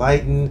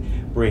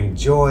 enlighten, bring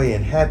joy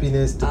and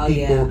happiness to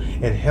people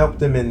and help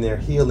them in their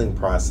healing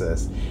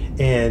process?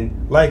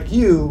 And like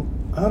you,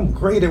 I'm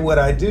great at what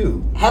I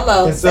do.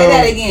 Hello, and so say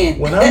that again.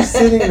 When I'm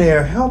sitting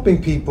there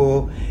helping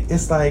people,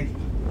 it's like,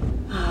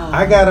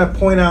 I gotta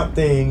point out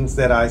things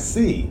that I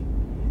see.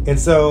 And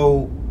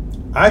so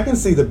I can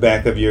see the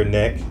back of your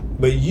neck,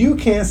 but you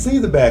can't see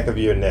the back of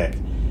your neck.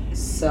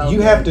 So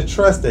you have to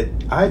trust that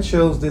I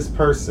chose this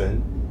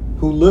person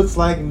who looks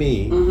like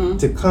me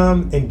to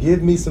come and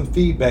give me some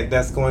feedback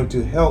that's going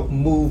to help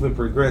move and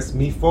progress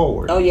me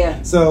forward. Oh,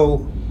 yeah.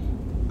 So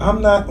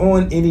I'm not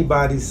on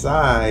anybody's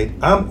side.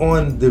 I'm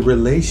on the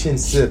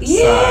relationship side.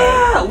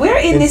 Yeah, we're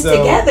in And this so,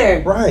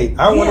 together. Right.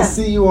 I want Yeah. to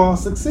see you all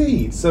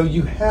succeed. So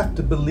you have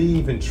to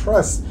believe and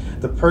trust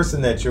the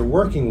person that you're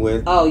working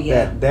with. Oh,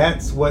 yeah.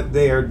 That's what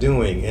they are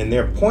doing. And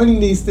they're pointing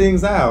these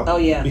things out. Oh,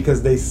 yeah.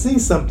 Because they see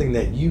something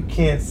that you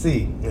can't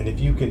see. And if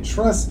you can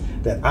trust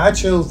that I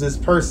chose this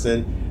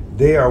person,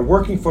 they are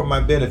working for my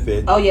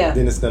benefit. Oh, yeah.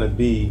 Then it's going to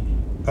be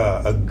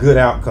a good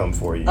outcome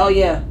for you. Oh,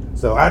 yeah.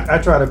 So I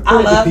try to I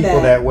put it to love people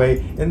that. that way,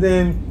 and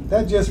then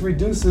that just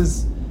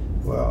reduces.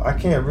 Well, I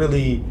can't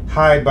really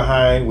hide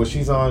behind, well,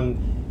 she's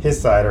on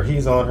his side or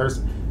he's on her.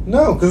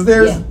 No, because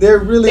there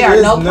really There are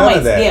is no none points.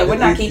 of that. Yeah, we're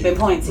not keeping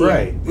points here.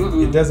 Right.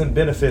 It doesn't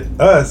benefit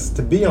us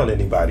to be on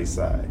anybody's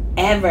side.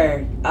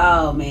 Ever.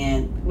 Oh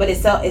man. But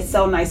it's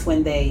so nice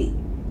when they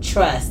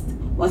trust.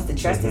 Once the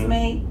trust is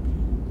made,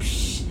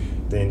 psh,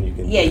 Then you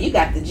can. yeah, you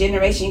got the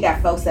generation. You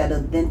got folks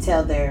that'll then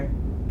tell their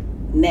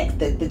next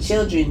the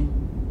children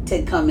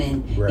to come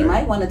in. Right. You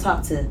might want to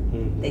talk to.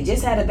 They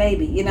just had a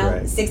baby. You know,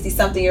 Right.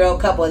 60-something-year-old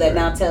couple that Right.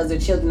 now tells their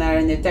children that are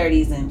in their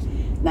 30s,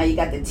 and now you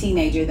got the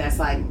teenager that's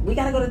like, we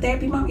gotta go to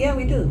therapy, mom. Yeah,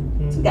 we do.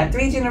 So we got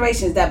 3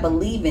 generations that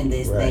believe in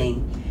this Right.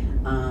 thing,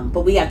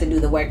 but we have to do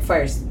the work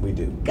first. We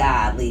do.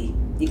 Godly,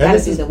 you And gotta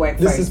this do is- the work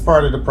This first. is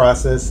part of the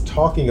process,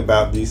 talking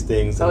about these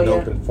things in Oh, an yeah.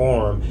 open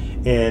forum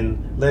and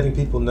letting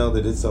people know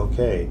that it's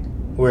okay.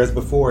 Whereas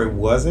before it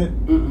wasn't,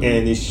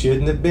 and it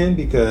shouldn't have been,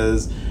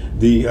 because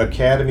the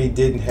Academy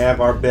didn't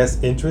have our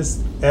best interests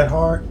at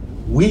heart.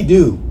 We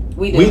do.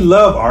 We do. We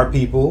love our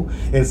people,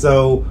 and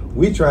so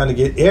we're trying to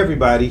get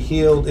everybody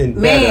healed and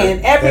better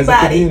Man, everybody. as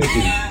a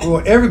community. We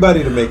want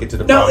everybody to make it to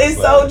the No, promised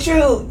it's so land.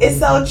 true. It's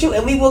so true,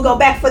 and we will go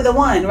back for the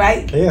one,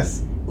 right?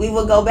 Yes. We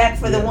will go back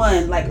for the Yes.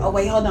 one. Like, oh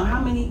wait, hold on,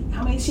 how many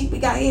sheep we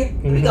got here?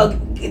 We go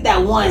get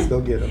that one. Let's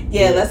go get them.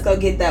 Yeah, let's go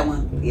get that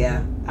one.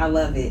 Yeah, I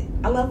love it.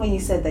 I love when you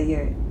said that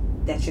you're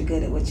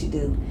good at what you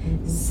do.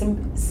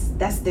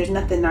 There's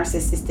nothing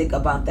narcissistic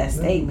about that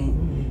statement.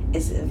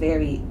 It's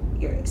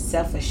you're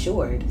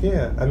self-assured.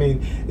 Yeah, I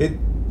mean,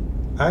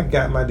 I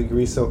got my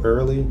degree so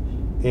early,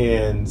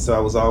 and so I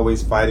was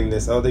always fighting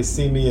this. Oh, they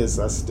see me as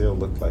I still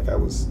looked like I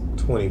was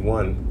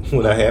 21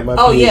 when I had my PhD.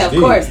 Oh yeah, of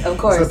course.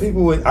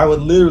 So I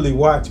would literally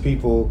watch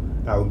people.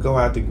 I would go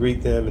out to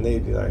greet them, and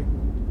they'd be like,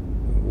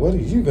 "What are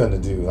you gonna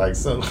do?" Like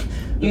some.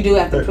 You do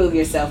have to prove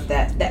yourself,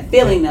 that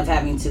feeling of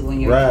having to when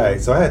you're Right.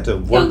 So I had to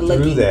work through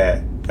looking.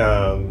 that.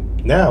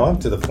 Now I'm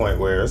to the point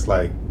where it's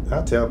like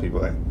I tell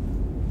people, like,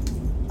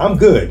 I'm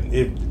good.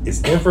 If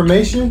it's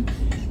information,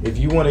 if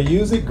you want to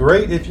use it,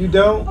 great. If you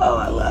don't, Oh,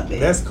 I love it.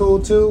 that's cool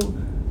too.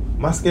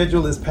 My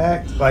schedule is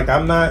packed. Like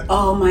I'm not.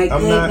 Oh my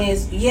I'm not-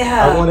 goodness!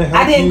 Yeah, I want to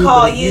help I didn't you,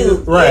 call but you.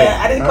 Right.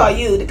 Yeah, I didn't call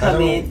you to come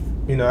don't- in.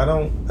 You know, I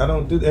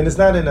don't do, and it's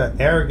not in an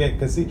arrogant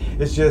conceit.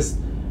 It's just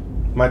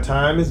my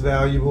time is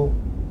valuable.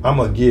 I'm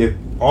gonna give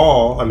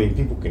all. I mean,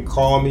 people can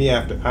call me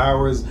after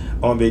hours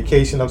on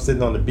vacation. I'm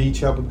sitting on the beach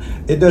helping.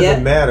 It doesn't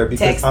Yep. matter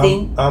because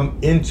Texting. I'm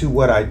into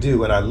what I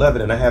do and I love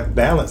it and I have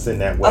balance in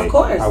that way. Of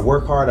course. I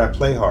work hard. I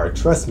play hard.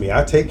 Trust me.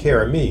 I take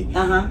care of me.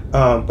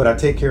 But I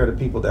take care of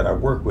the people that I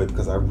work with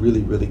because I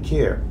really, really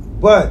care.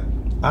 But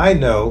I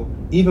know,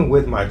 even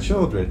with my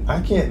children,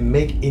 I can't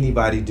make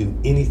anybody do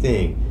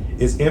anything.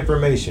 It's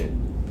information.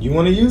 You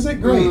want to use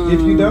it? Great.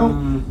 If you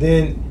don't,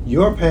 then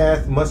your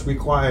path must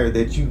require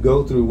that you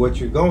go through what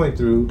you're going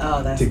through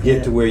Oh, that's to get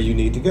good. to where you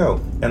need to go.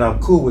 And I'm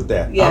cool with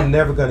that. Yeah. I'm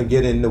never going to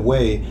get in the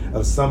way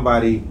of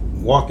somebody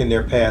walking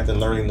their path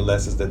and learning the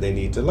lessons that they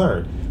need to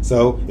learn.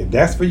 So if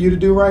that's for you to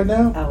do right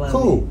now, I love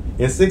cool.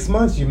 In 6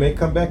 months, you may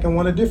come back and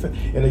want a different.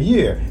 In a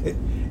year,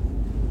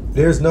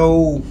 there's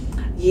no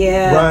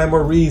Yeah. rhyme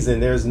or reason.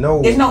 There's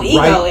no ego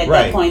right, at right.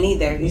 that point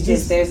either. It's You just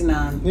just- there's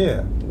none.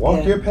 Yeah, walk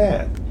Yeah. your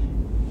path.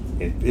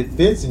 It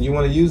fits, and you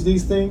want to use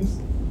these things.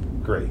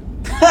 Great.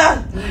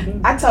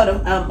 I told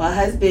him my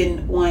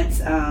husband once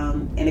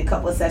in a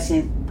couple of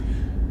sessions,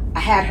 I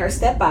had her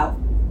step out.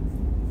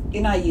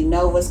 You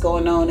know what's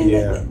going on, and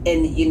Yeah.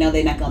 and you know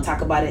they're not gonna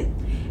talk about it.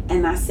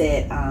 And I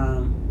said,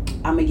 I'm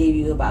gonna give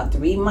you about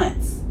 3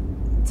 months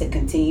to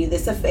continue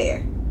this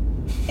affair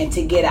and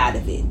to get out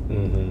of it.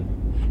 Mm-hmm.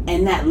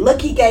 And that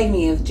look he gave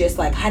me of just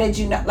like, how did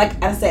you know?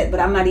 Like I said, but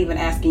I'm not even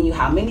asking you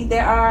how many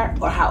there are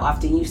or how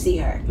often you see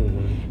her.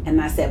 Mm-hmm.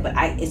 And I said, but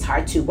it's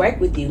hard to work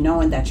with you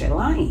knowing that you're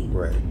lying.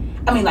 Right.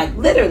 I mean, like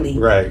literally.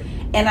 Right.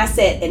 And I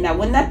said, and now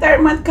when that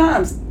 3rd month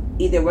comes,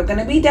 either we're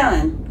gonna be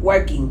done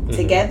working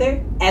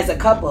together as a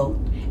couple,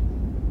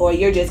 or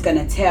you're just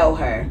gonna tell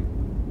her.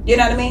 You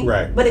know what I mean?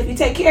 Right. But if you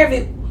take care of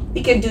it,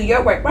 you can do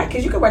your work, right?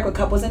 Because you can work with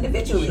couples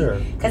individually. Sure.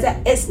 Because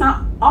it's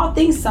not all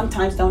things.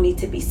 Sometimes don't need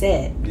to be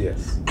said.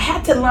 Yes. I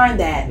had to learn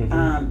that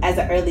as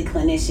an early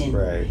clinician.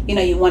 Right. You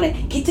know, you want to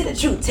get to the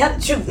truth, tell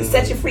the truth, and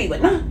set you free.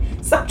 But no,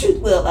 some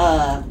truth will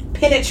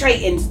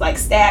penetrate and like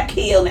stab,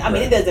 kill. I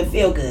mean, it doesn't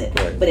feel good.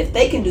 Right. But if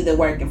they can do the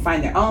work and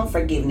find their own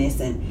forgiveness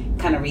and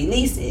kind of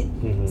release it,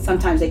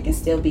 sometimes they can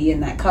still be in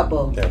that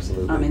couple,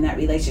 Absolutely. in that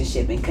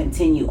relationship and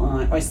continue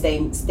on or stay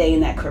in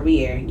that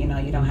career. You know,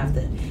 you don't have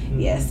to.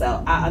 Yeah.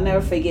 So I'll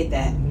never forget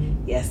that.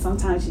 yes,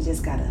 sometimes you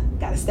just gotta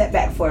step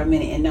back for a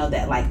minute and know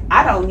that, like,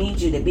 I don't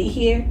need you to be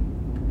here.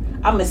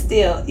 I'ma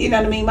still, you know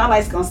what I mean? My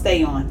light's gonna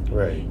stay on.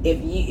 Right.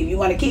 If you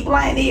want to keep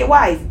lying to your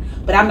wife,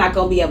 but I'm not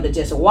gonna be able to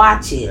just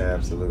watch it. Yeah,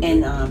 absolutely.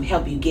 And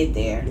help you get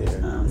there.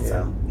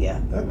 So yeah.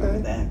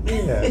 Okay. That.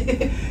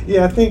 Yeah.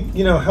 Yeah, I think,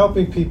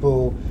 helping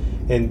people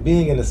and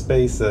being in a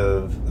space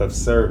of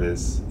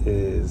service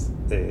is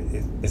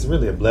it's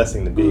really a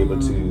blessing to be able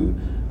to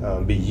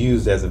be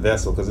used as a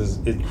vessel, because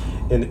at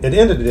the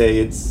end of the day,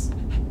 it's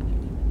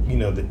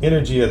the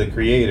energy of the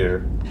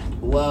Creator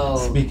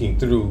speaking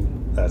through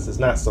us. It's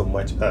not so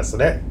much us. So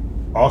that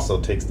also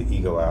takes the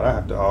ego out. I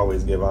have to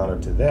always give honor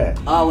to that.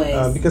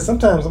 Always. Because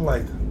sometimes I'm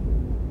like,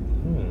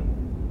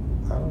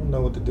 I don't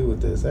know what to do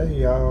with this.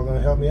 Hey, y'all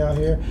gonna help me out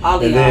here?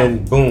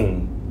 Then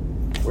boom,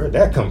 where'd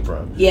that come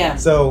from? Yeah.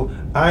 So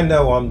I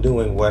know I'm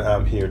doing what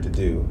I'm here to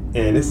do.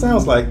 And it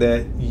sounds like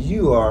that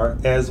you are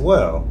as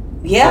well.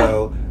 Yeah.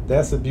 So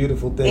that's a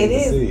beautiful thing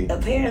to see. It is,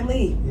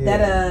 apparently. Yeah.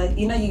 That,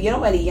 you know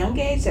at a young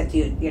age that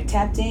you're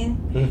tapped in,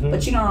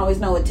 but you don't always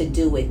know what to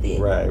do with it.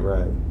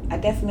 Right. I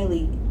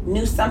definitely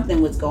knew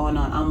something was going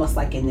on, almost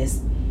like in this,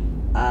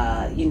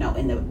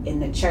 in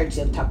the church,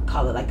 they'll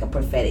call it like a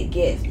prophetic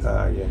gift.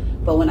 Yeah.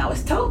 But when I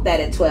was told that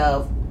at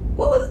 12,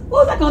 what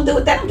was I going to do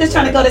with that? I'm just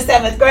trying to go to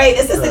 7th grade.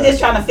 The sister just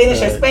trying to finish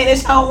her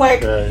Spanish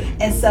homework.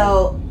 And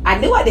so I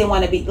knew I didn't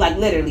want to be, like,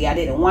 literally, I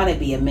didn't want to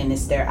be a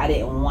minister. I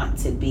didn't want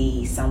to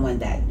be someone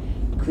that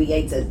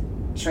creates a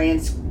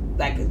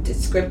to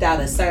script out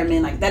a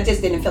sermon. Like, that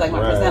just didn't feel like my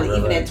personality,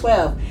 even at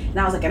 12. And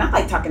I was like, and I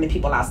like talking to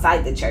people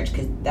outside the church,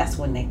 because that's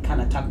when they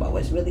kind of talk about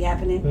what's really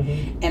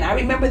happening. And I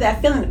remember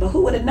that feeling, but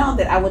who would have known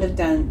that I would have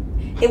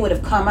it would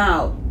have come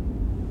out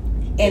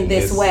in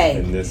this way.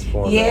 In this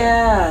format.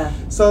 Yeah.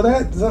 So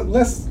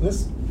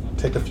let's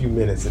take a few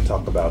minutes and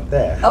talk about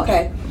that.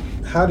 Okay.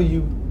 How do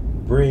you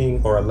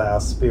bring or allow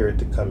spirit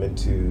to come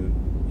into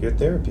your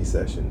therapy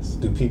sessions?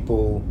 Do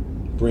people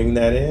bring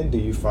that in? Do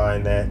you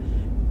find that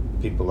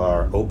people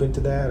are open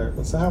to that? Or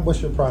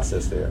what's your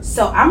process there?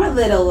 So I'm a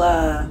little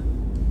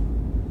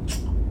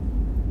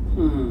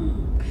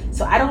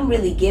so I don't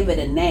really give it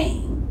a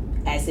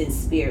name, as in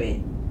spirit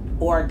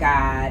or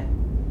God,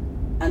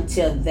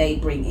 until they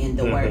bring in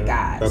the word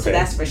God. Okay. So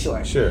that's for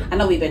sure. Sure. I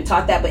know we've been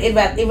taught that, but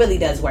it really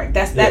does work.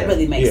 That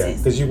really makes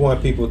sense. Because you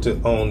want people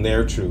to own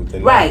their truth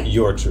and not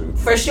your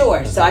truth. For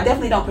sure. So I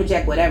definitely don't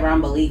project whatever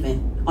I'm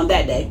believing on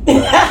that day.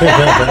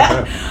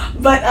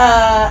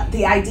 But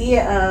the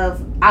idea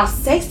of, I'll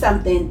say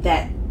something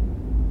that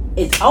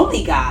is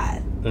only God.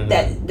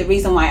 That the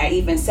reason why I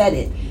even said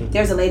it.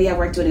 There's a lady I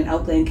worked with in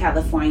Oakland,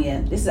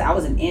 California. I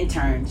was an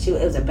intern.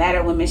 It was a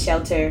battered women's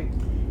shelter.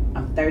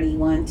 I'm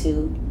 31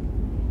 too.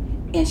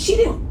 And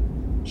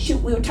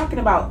we were talking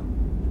about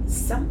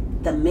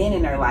the men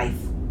in her life,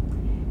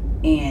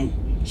 and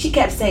she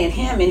kept saying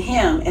him and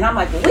him, and I'm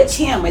like, well, which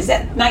him? Is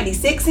that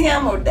 96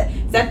 him, or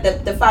is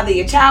that the father of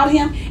your child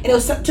him? And it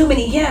was too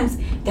many hymns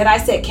that I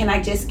said,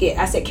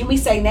 can we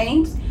say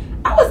names?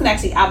 I wasn't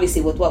actually,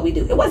 obviously, with what we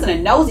do, it wasn't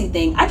a nosy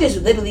thing. I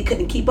just literally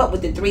couldn't keep up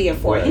with the 3 or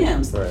 4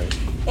 hymns. Right.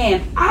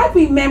 And I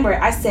remember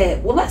I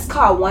said, well,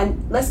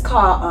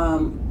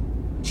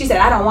 she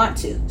said, I don't want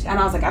to. And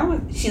I was like,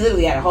 she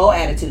literally had a whole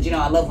attitude.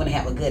 I love when they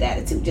have a good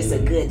attitude. Just a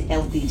good,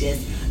 healthy,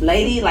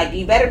 lady, like,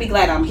 you better be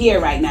glad I'm here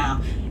right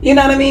now. You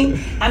know what I mean?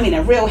 I mean,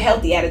 a real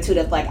healthy attitude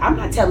of, like, I'm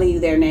not telling you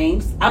their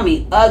names. I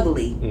mean,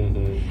 ugly.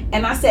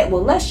 And I said,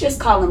 well, let's just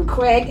call them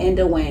Craig and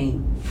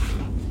Dwayne.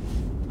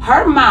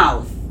 Her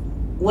mouth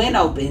went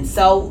open.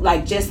 So,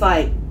 like, just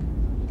like,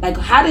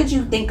 how did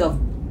you think of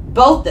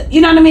both?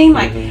 You know what I mean?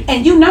 Like, and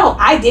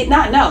I did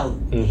not know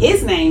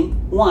his name.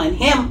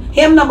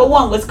 Him number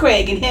 1 was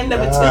Craig, and him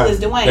number 2 is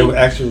Dwayne. They were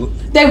actually,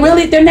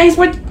 their names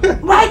were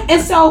right,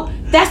 and so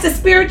that's a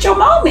spiritual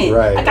moment.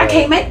 Right, I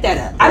can't make that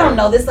up. I don't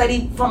know this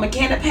lady from a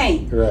can of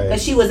paint, but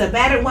she was a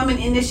battered woman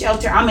in the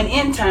shelter. I'm an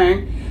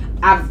intern.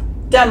 I've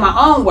done my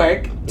own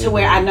work to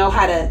where I know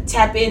how to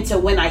tap into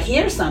when I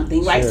hear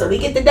something. Right, so we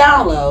get the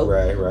download.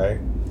 Right.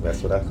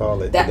 That's what I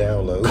call it, the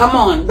download. Come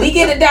on, we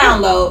get a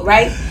download,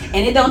 right?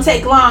 And it don't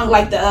take long.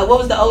 Like the what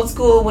was the old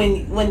school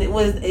when it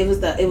was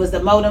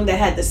the modem that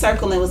had the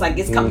circle and it was like,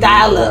 it's come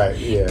dial up. Right,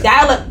 yeah.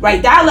 Dial up,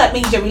 right? Dial up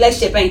means your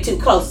relationship ain't too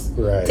close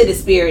to the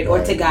spirit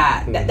or to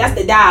God. That's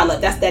the dial up.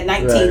 That's that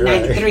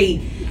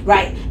 1993.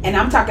 Right, and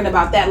I'm talking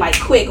about that like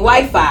quick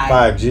Wi-Fi.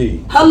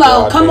 5G.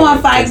 Hello, come on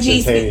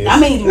 5G. I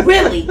mean,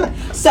 really.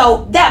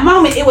 So that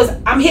moment,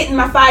 I'm hitting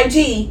my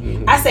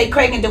 5G. I say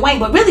Craig and Dwayne,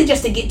 but really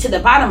just to get to the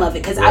bottom of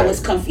it, because I was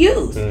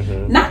confused.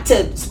 Not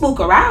to spook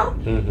her out.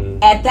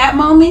 At that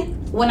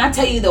moment, when I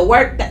tell you the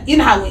work, that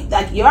how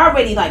you're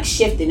already like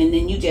shifting, and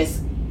then you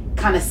just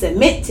kind of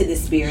submit to the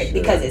spirit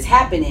because it's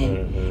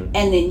happening,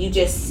 and then you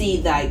just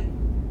see like,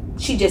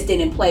 she just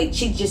didn't play.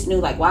 She just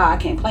knew like, wow, I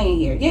can't play in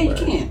here. Yeah, you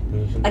can.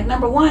 Like,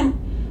 number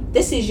 1,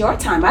 this is your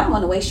time. I don't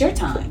want to waste your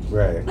time.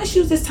 Right. Let's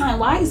use this time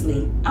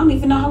wisely. I don't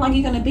even know how long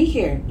you're going to be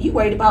here. You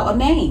worried about a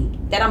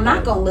name that I'm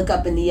not going to look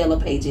up in the yellow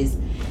pages.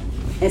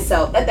 And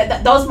so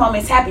those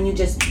moments happen. You'll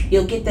just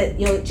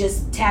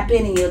tap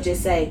in and you'll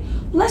just say,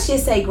 let's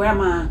just say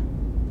Grandma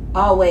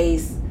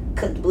always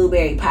cooked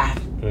blueberry pie.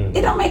 Mhm.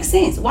 It don't make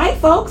sense. White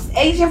folks,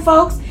 Asian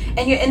folks,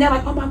 and they're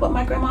like, oh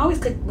my grandma always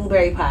cooked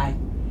blueberry pie.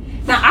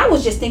 Now I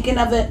was just thinking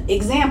of an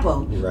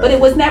example, Right. but it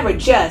was never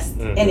just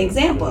an Mhm.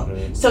 example.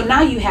 Mhm. So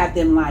now you have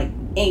them like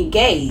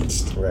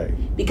engaged Right.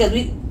 because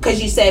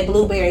you said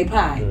blueberry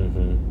pie.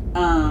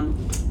 Mm-hmm.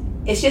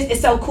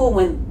 It's so cool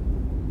when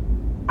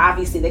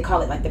obviously they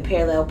call it like the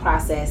parallel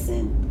process,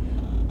 and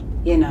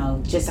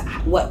just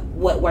what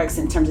works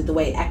in terms of the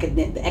way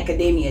the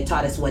academia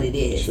taught us what it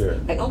is. Sure.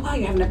 Like, oh wow,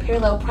 you're having a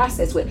parallel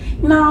process with.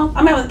 No,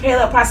 I'm having a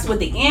parallel process with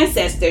the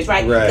ancestors,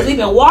 right? Right. Because we've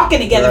been walking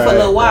together for a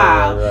little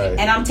while, right.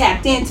 and I'm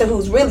tapped into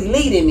who's really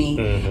leading me,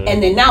 Mhm.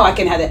 and then now I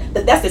can have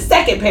that's the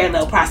second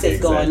parallel process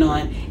going Exactly.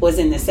 on was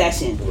in the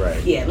session.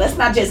 Right. Yeah, let's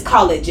not just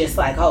call it just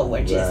like, oh,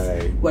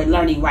 Right. we're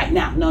learning right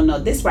now. No,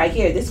 this right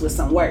here, this was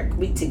some work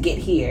to get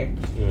here,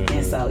 Mhm.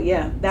 and so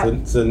yeah, that.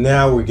 So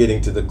now we're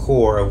getting to the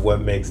core of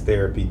what makes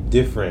therapy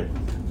different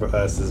for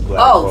us as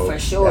Black Oh, folks, for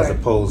sure. as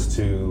opposed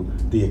to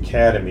the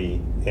academy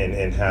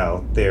and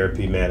how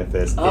therapy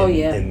manifests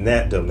in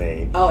that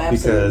domain. Oh,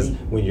 absolutely. Because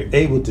when you're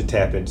able to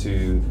tap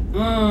into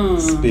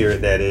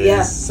spirit that is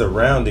Yeah.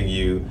 surrounding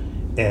you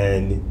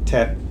and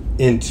tap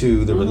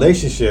into the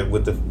relationship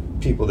with the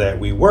people that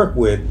we work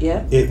with,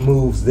 Yeah. it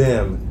moves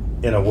them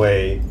in a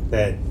way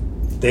that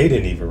they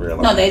didn't even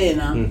realize. No, they didn't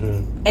know.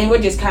 Mm-hmm. And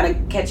we're just kind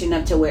of catching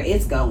up to where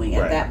it's going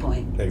at Right. that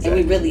point. Exactly.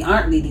 And we really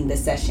aren't leading the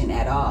session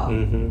at all.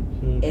 Mm-hmm.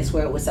 Mm-hmm. It's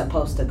where it was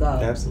supposed to go.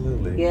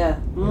 Absolutely. Yeah.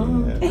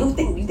 Mhm. Yeah.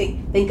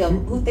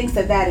 And who thinks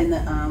of that in the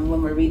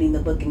when we're reading the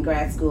book in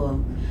grad school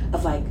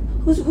of like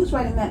who's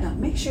writing that down?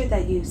 Make sure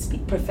that you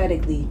speak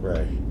prophetically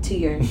Right. to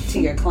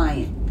your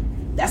client.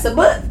 That's a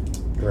book.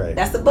 Right.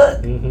 That's a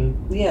book.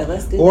 Mm-hmm. Yeah,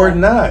 let's do Or that.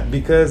 not,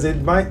 because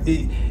it might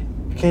be.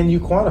 Can you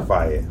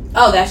quantify it?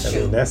 Oh, that's I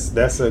true. mean,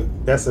 that's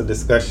a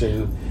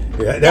discussion.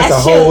 Yeah, That's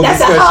that's a true. whole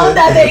That's a discussion. whole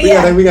nother-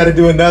 yeah. We got to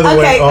do another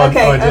Okay, one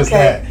okay, on just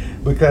okay.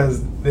 that,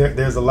 because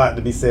there's a lot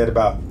to be said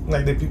about,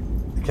 like, the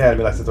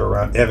academy likes to throw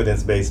around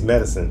evidence-based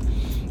medicine,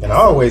 and I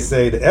always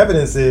say the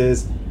evidence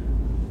is: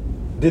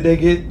 did they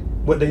get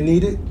what they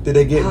needed? Did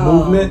they get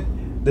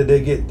movement? Did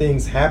they get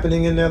things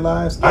happening in their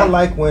lives? Yeah. I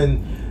like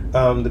when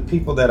the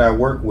people that I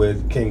work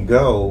with can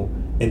go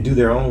and do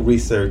their own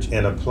research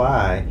and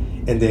apply,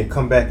 and then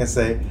come back and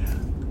say,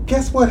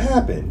 guess what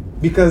happened?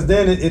 Because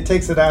then it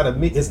takes it out of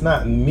me. It's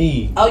not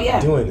me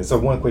doing it. So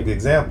one quick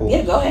example.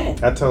 Yeah, go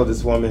ahead. I told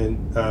this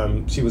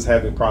woman she was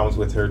having problems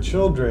with her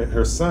children,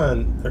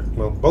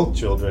 both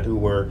children, who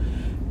were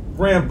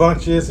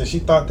rambunctious, and she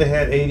thought they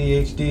had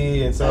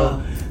ADHD. And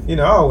so, I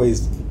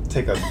always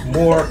take a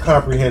more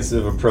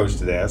comprehensive approach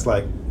to that. It's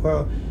like,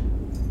 well,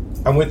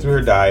 I went through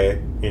her diet,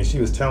 and she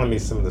was telling me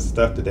some of the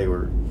stuff that they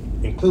were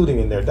including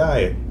in their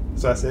diet.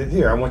 So I said,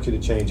 here, I want you to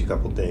change a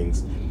couple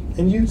things,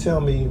 and you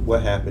tell me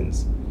what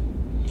happens.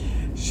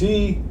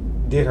 She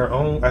did her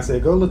own. I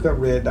said, go look up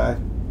Red Dye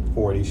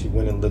 40. She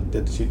went and looked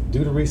at. She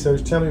do the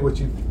research. Tell me what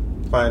you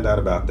find out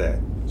about that.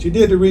 She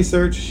did the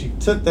research. She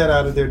took that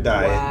out of their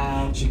diet.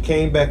 Wow. She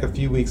came back a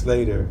few weeks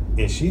later,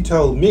 and she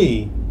told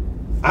me,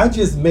 I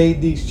just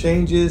made these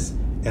changes,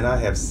 and I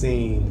have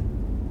seen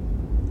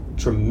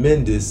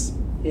tremendous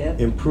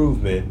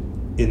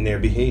improvement in their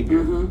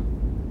behavior.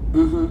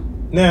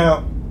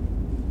 Now,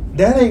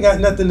 that ain't got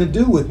nothing to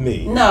do with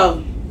me.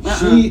 No.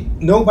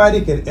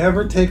 Nobody can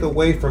ever take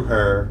away from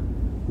her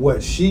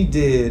what she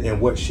did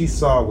and what she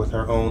saw with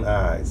her own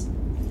eyes.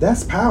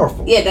 That's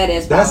powerful. Yeah, that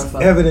is powerful.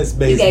 That's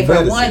evidence-based You gave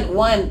her medicine.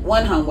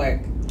 one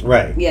homework.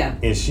 Right. Yeah.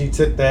 And she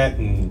took that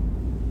and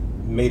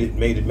made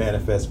it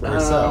manifest for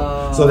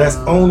herself. So that's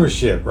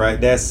ownership, right?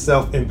 That's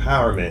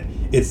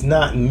self-empowerment. It's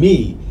not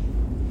me.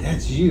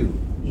 That's you.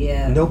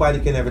 Yeah. Nobody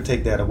can ever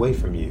take that away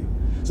from you.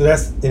 So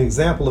that's an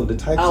example of the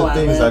types of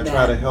things I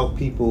try to help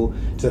people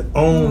to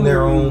own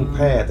their own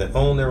path and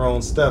own their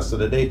own stuff so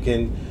that they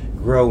can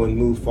grow and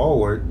move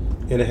forward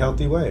in a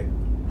healthy way.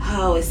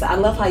 Oh, I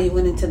love how you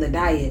went into the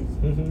diet.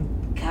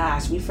 Mm-hmm.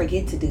 Gosh, we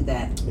forget to do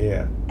that.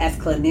 Yeah. As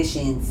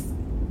clinicians,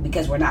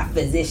 because we're not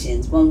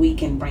physicians, when we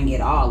can bring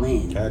it all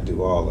in. I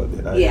do all of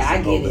it. I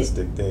get it. It's a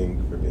holistic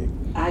thing for me.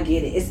 I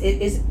get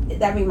it.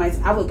 That reminds.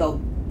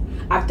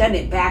 I've done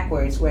it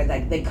backwards, where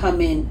like they come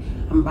in.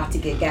 I'm about to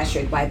get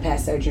gastric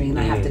bypass surgery, and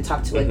I have to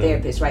talk to a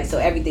therapist, right? So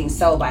everything's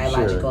so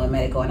biological and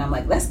medical, and I'm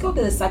like, let's go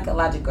to the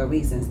psychological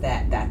reasons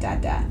that.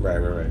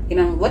 Right. You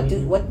know, what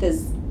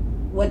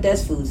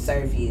does food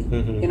serve you?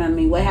 Mm-hmm. You know what I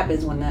mean? What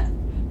happens when that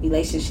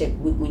relationship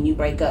when you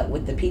break up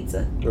with the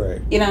pizza?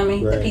 Right. You know what I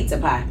mean? Right. The pizza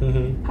pie.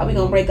 Mm-hmm. How we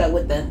gonna break up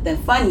with the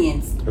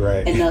Funyuns?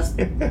 Right. And those,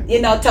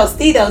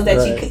 Tostitos that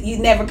Right. you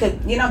never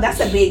could. That's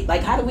a big,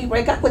 like, how do we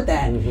break up with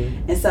that?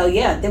 Mm-hmm. And so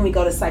then we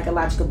go to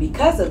psychological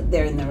because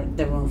they're in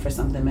the room for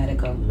something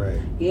medical.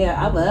 Right.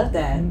 Yeah, I love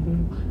that.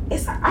 Mm-hmm.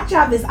 It's our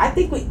job is, I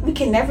think we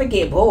can never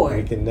get bored.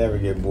 We can never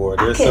get bored.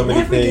 I There's can so many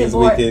never get things we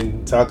bored.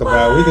 can talk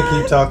about. We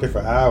can keep talking for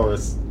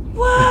hours.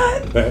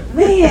 What?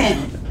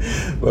 Man.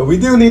 But we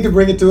do need to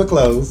bring it to a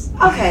close.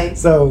 Okay.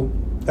 So,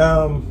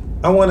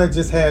 I want to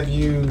just have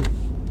you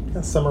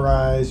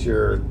summarize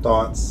your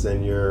thoughts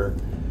and your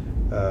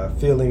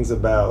feelings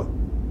about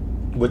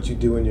what you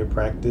do in your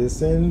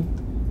practice,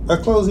 and a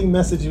closing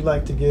message you'd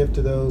like to give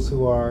to those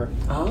who are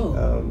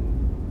Oh.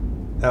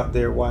 out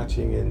there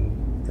watching and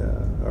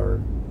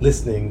or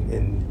listening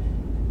and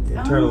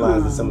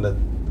internalizing some of the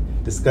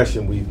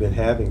discussion we've been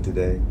having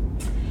today?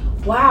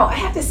 Wow, I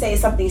have to say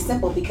something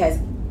simple because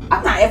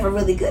I'm not ever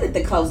really good at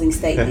the closing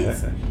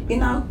statements, you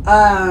know,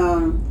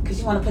 because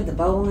you want to put the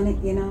bow on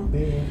it, you know.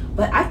 Yeah.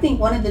 But I think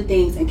one of the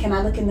things, and can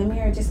I look in the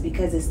mirror just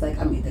because it's like,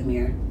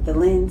 the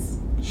lens.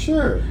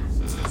 Sure.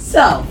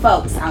 So,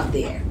 folks out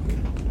there,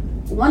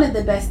 one of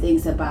the best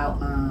things about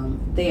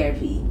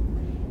therapy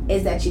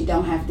is that you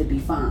don't have to be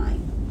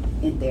fine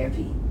in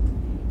therapy.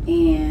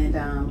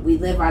 And we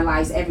live our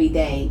lives every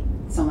day.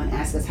 Someone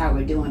asks us how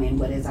we're doing and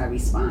what is our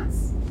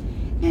response.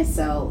 And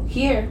so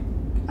here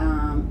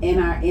in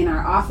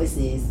our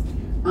offices,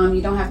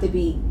 you don't have to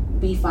be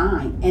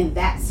fine. And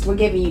we're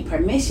giving you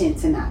permission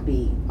to not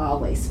be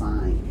always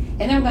fine.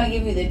 And then we're going to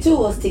give you the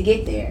tools to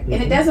get there. Mm-hmm.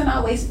 And it doesn't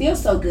always feel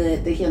so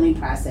good, the healing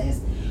process.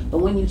 But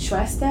when you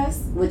trust us,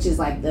 which is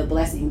like the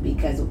blessing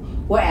because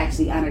we're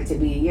actually honored to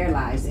be in your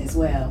lives as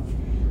well.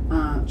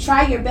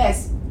 Try your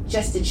best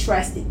just to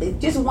trust it.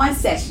 Just one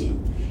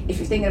session. If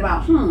you're thinking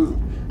about,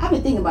 I've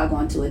been thinking about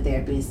going to a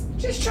therapist.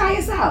 Just try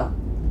us out.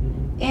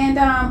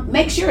 And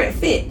make sure it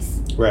fits.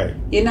 Right.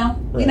 You know?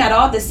 Right. You're not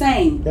all the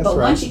same. That's but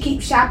right. once you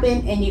keep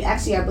shopping and you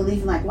actually are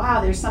believing like,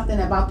 wow, there's something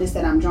about this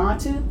that I'm drawn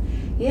to,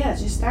 yeah,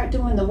 just start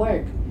doing the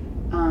work.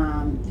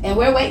 And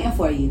we're waiting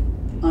for you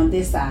on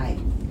this side.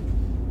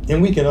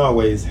 And we can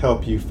always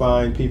help you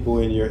find people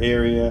in your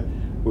area.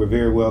 We're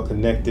very well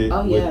connected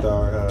with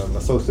our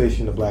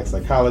Association of Black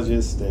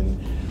Psychologists, and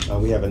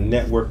we have a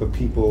network of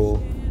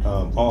people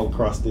all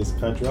across this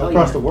country, all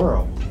across the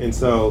world. And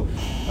so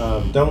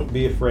don't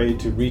be afraid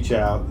to reach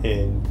out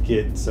and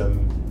get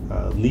some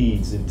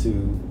leads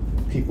into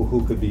people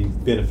who could be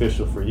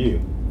beneficial for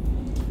you.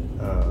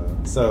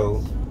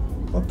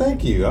 Well,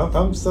 thank you.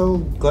 I'm so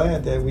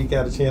glad that we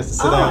got a chance to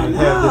sit down and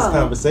have this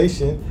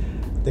conversation.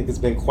 I think it's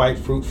been quite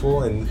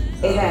fruitful, and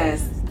it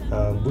has.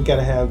 We got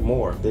to have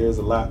more. There's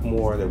a lot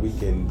more that we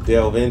can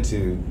delve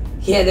into.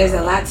 Yeah, there's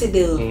a lot to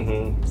do.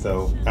 Mm-hmm.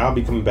 So I'll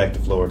be coming back to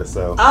Florida.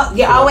 So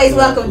you're always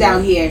welcome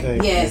down here.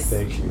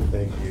 Thank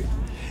you.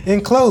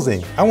 In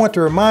closing, I want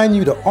to remind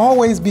you to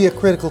always be a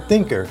critical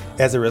thinker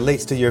as it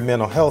relates to your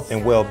mental health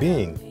and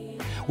well-being.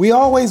 We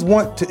always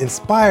want to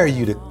inspire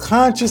you to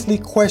consciously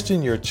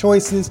question your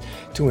choices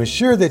to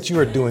ensure that you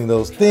are doing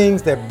those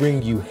things that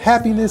bring you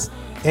happiness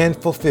and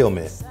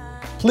fulfillment.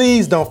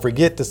 Please don't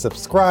forget to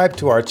subscribe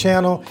to our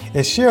channel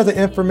and share the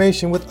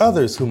information with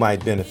others who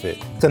might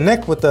benefit.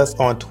 Connect with us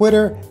on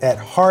Twitter at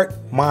Heart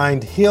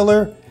Mind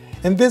Healer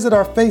and visit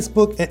our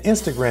Facebook and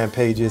Instagram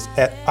pages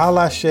at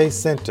Alashe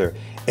Center,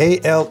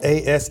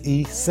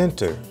 ALASE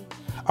Center.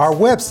 Our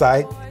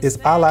website is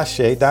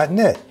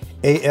alashe.net,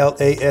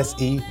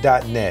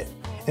 ALASE.net.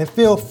 And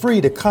feel free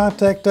to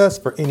contact us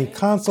for any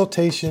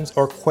consultations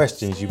or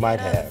questions you might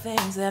have.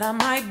 Things that I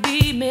might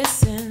be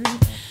missing.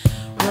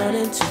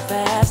 Running too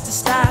fast to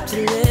stop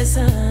to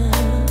listen.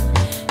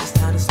 It's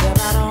time to step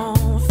out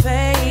on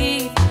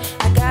faith.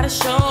 I gotta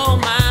show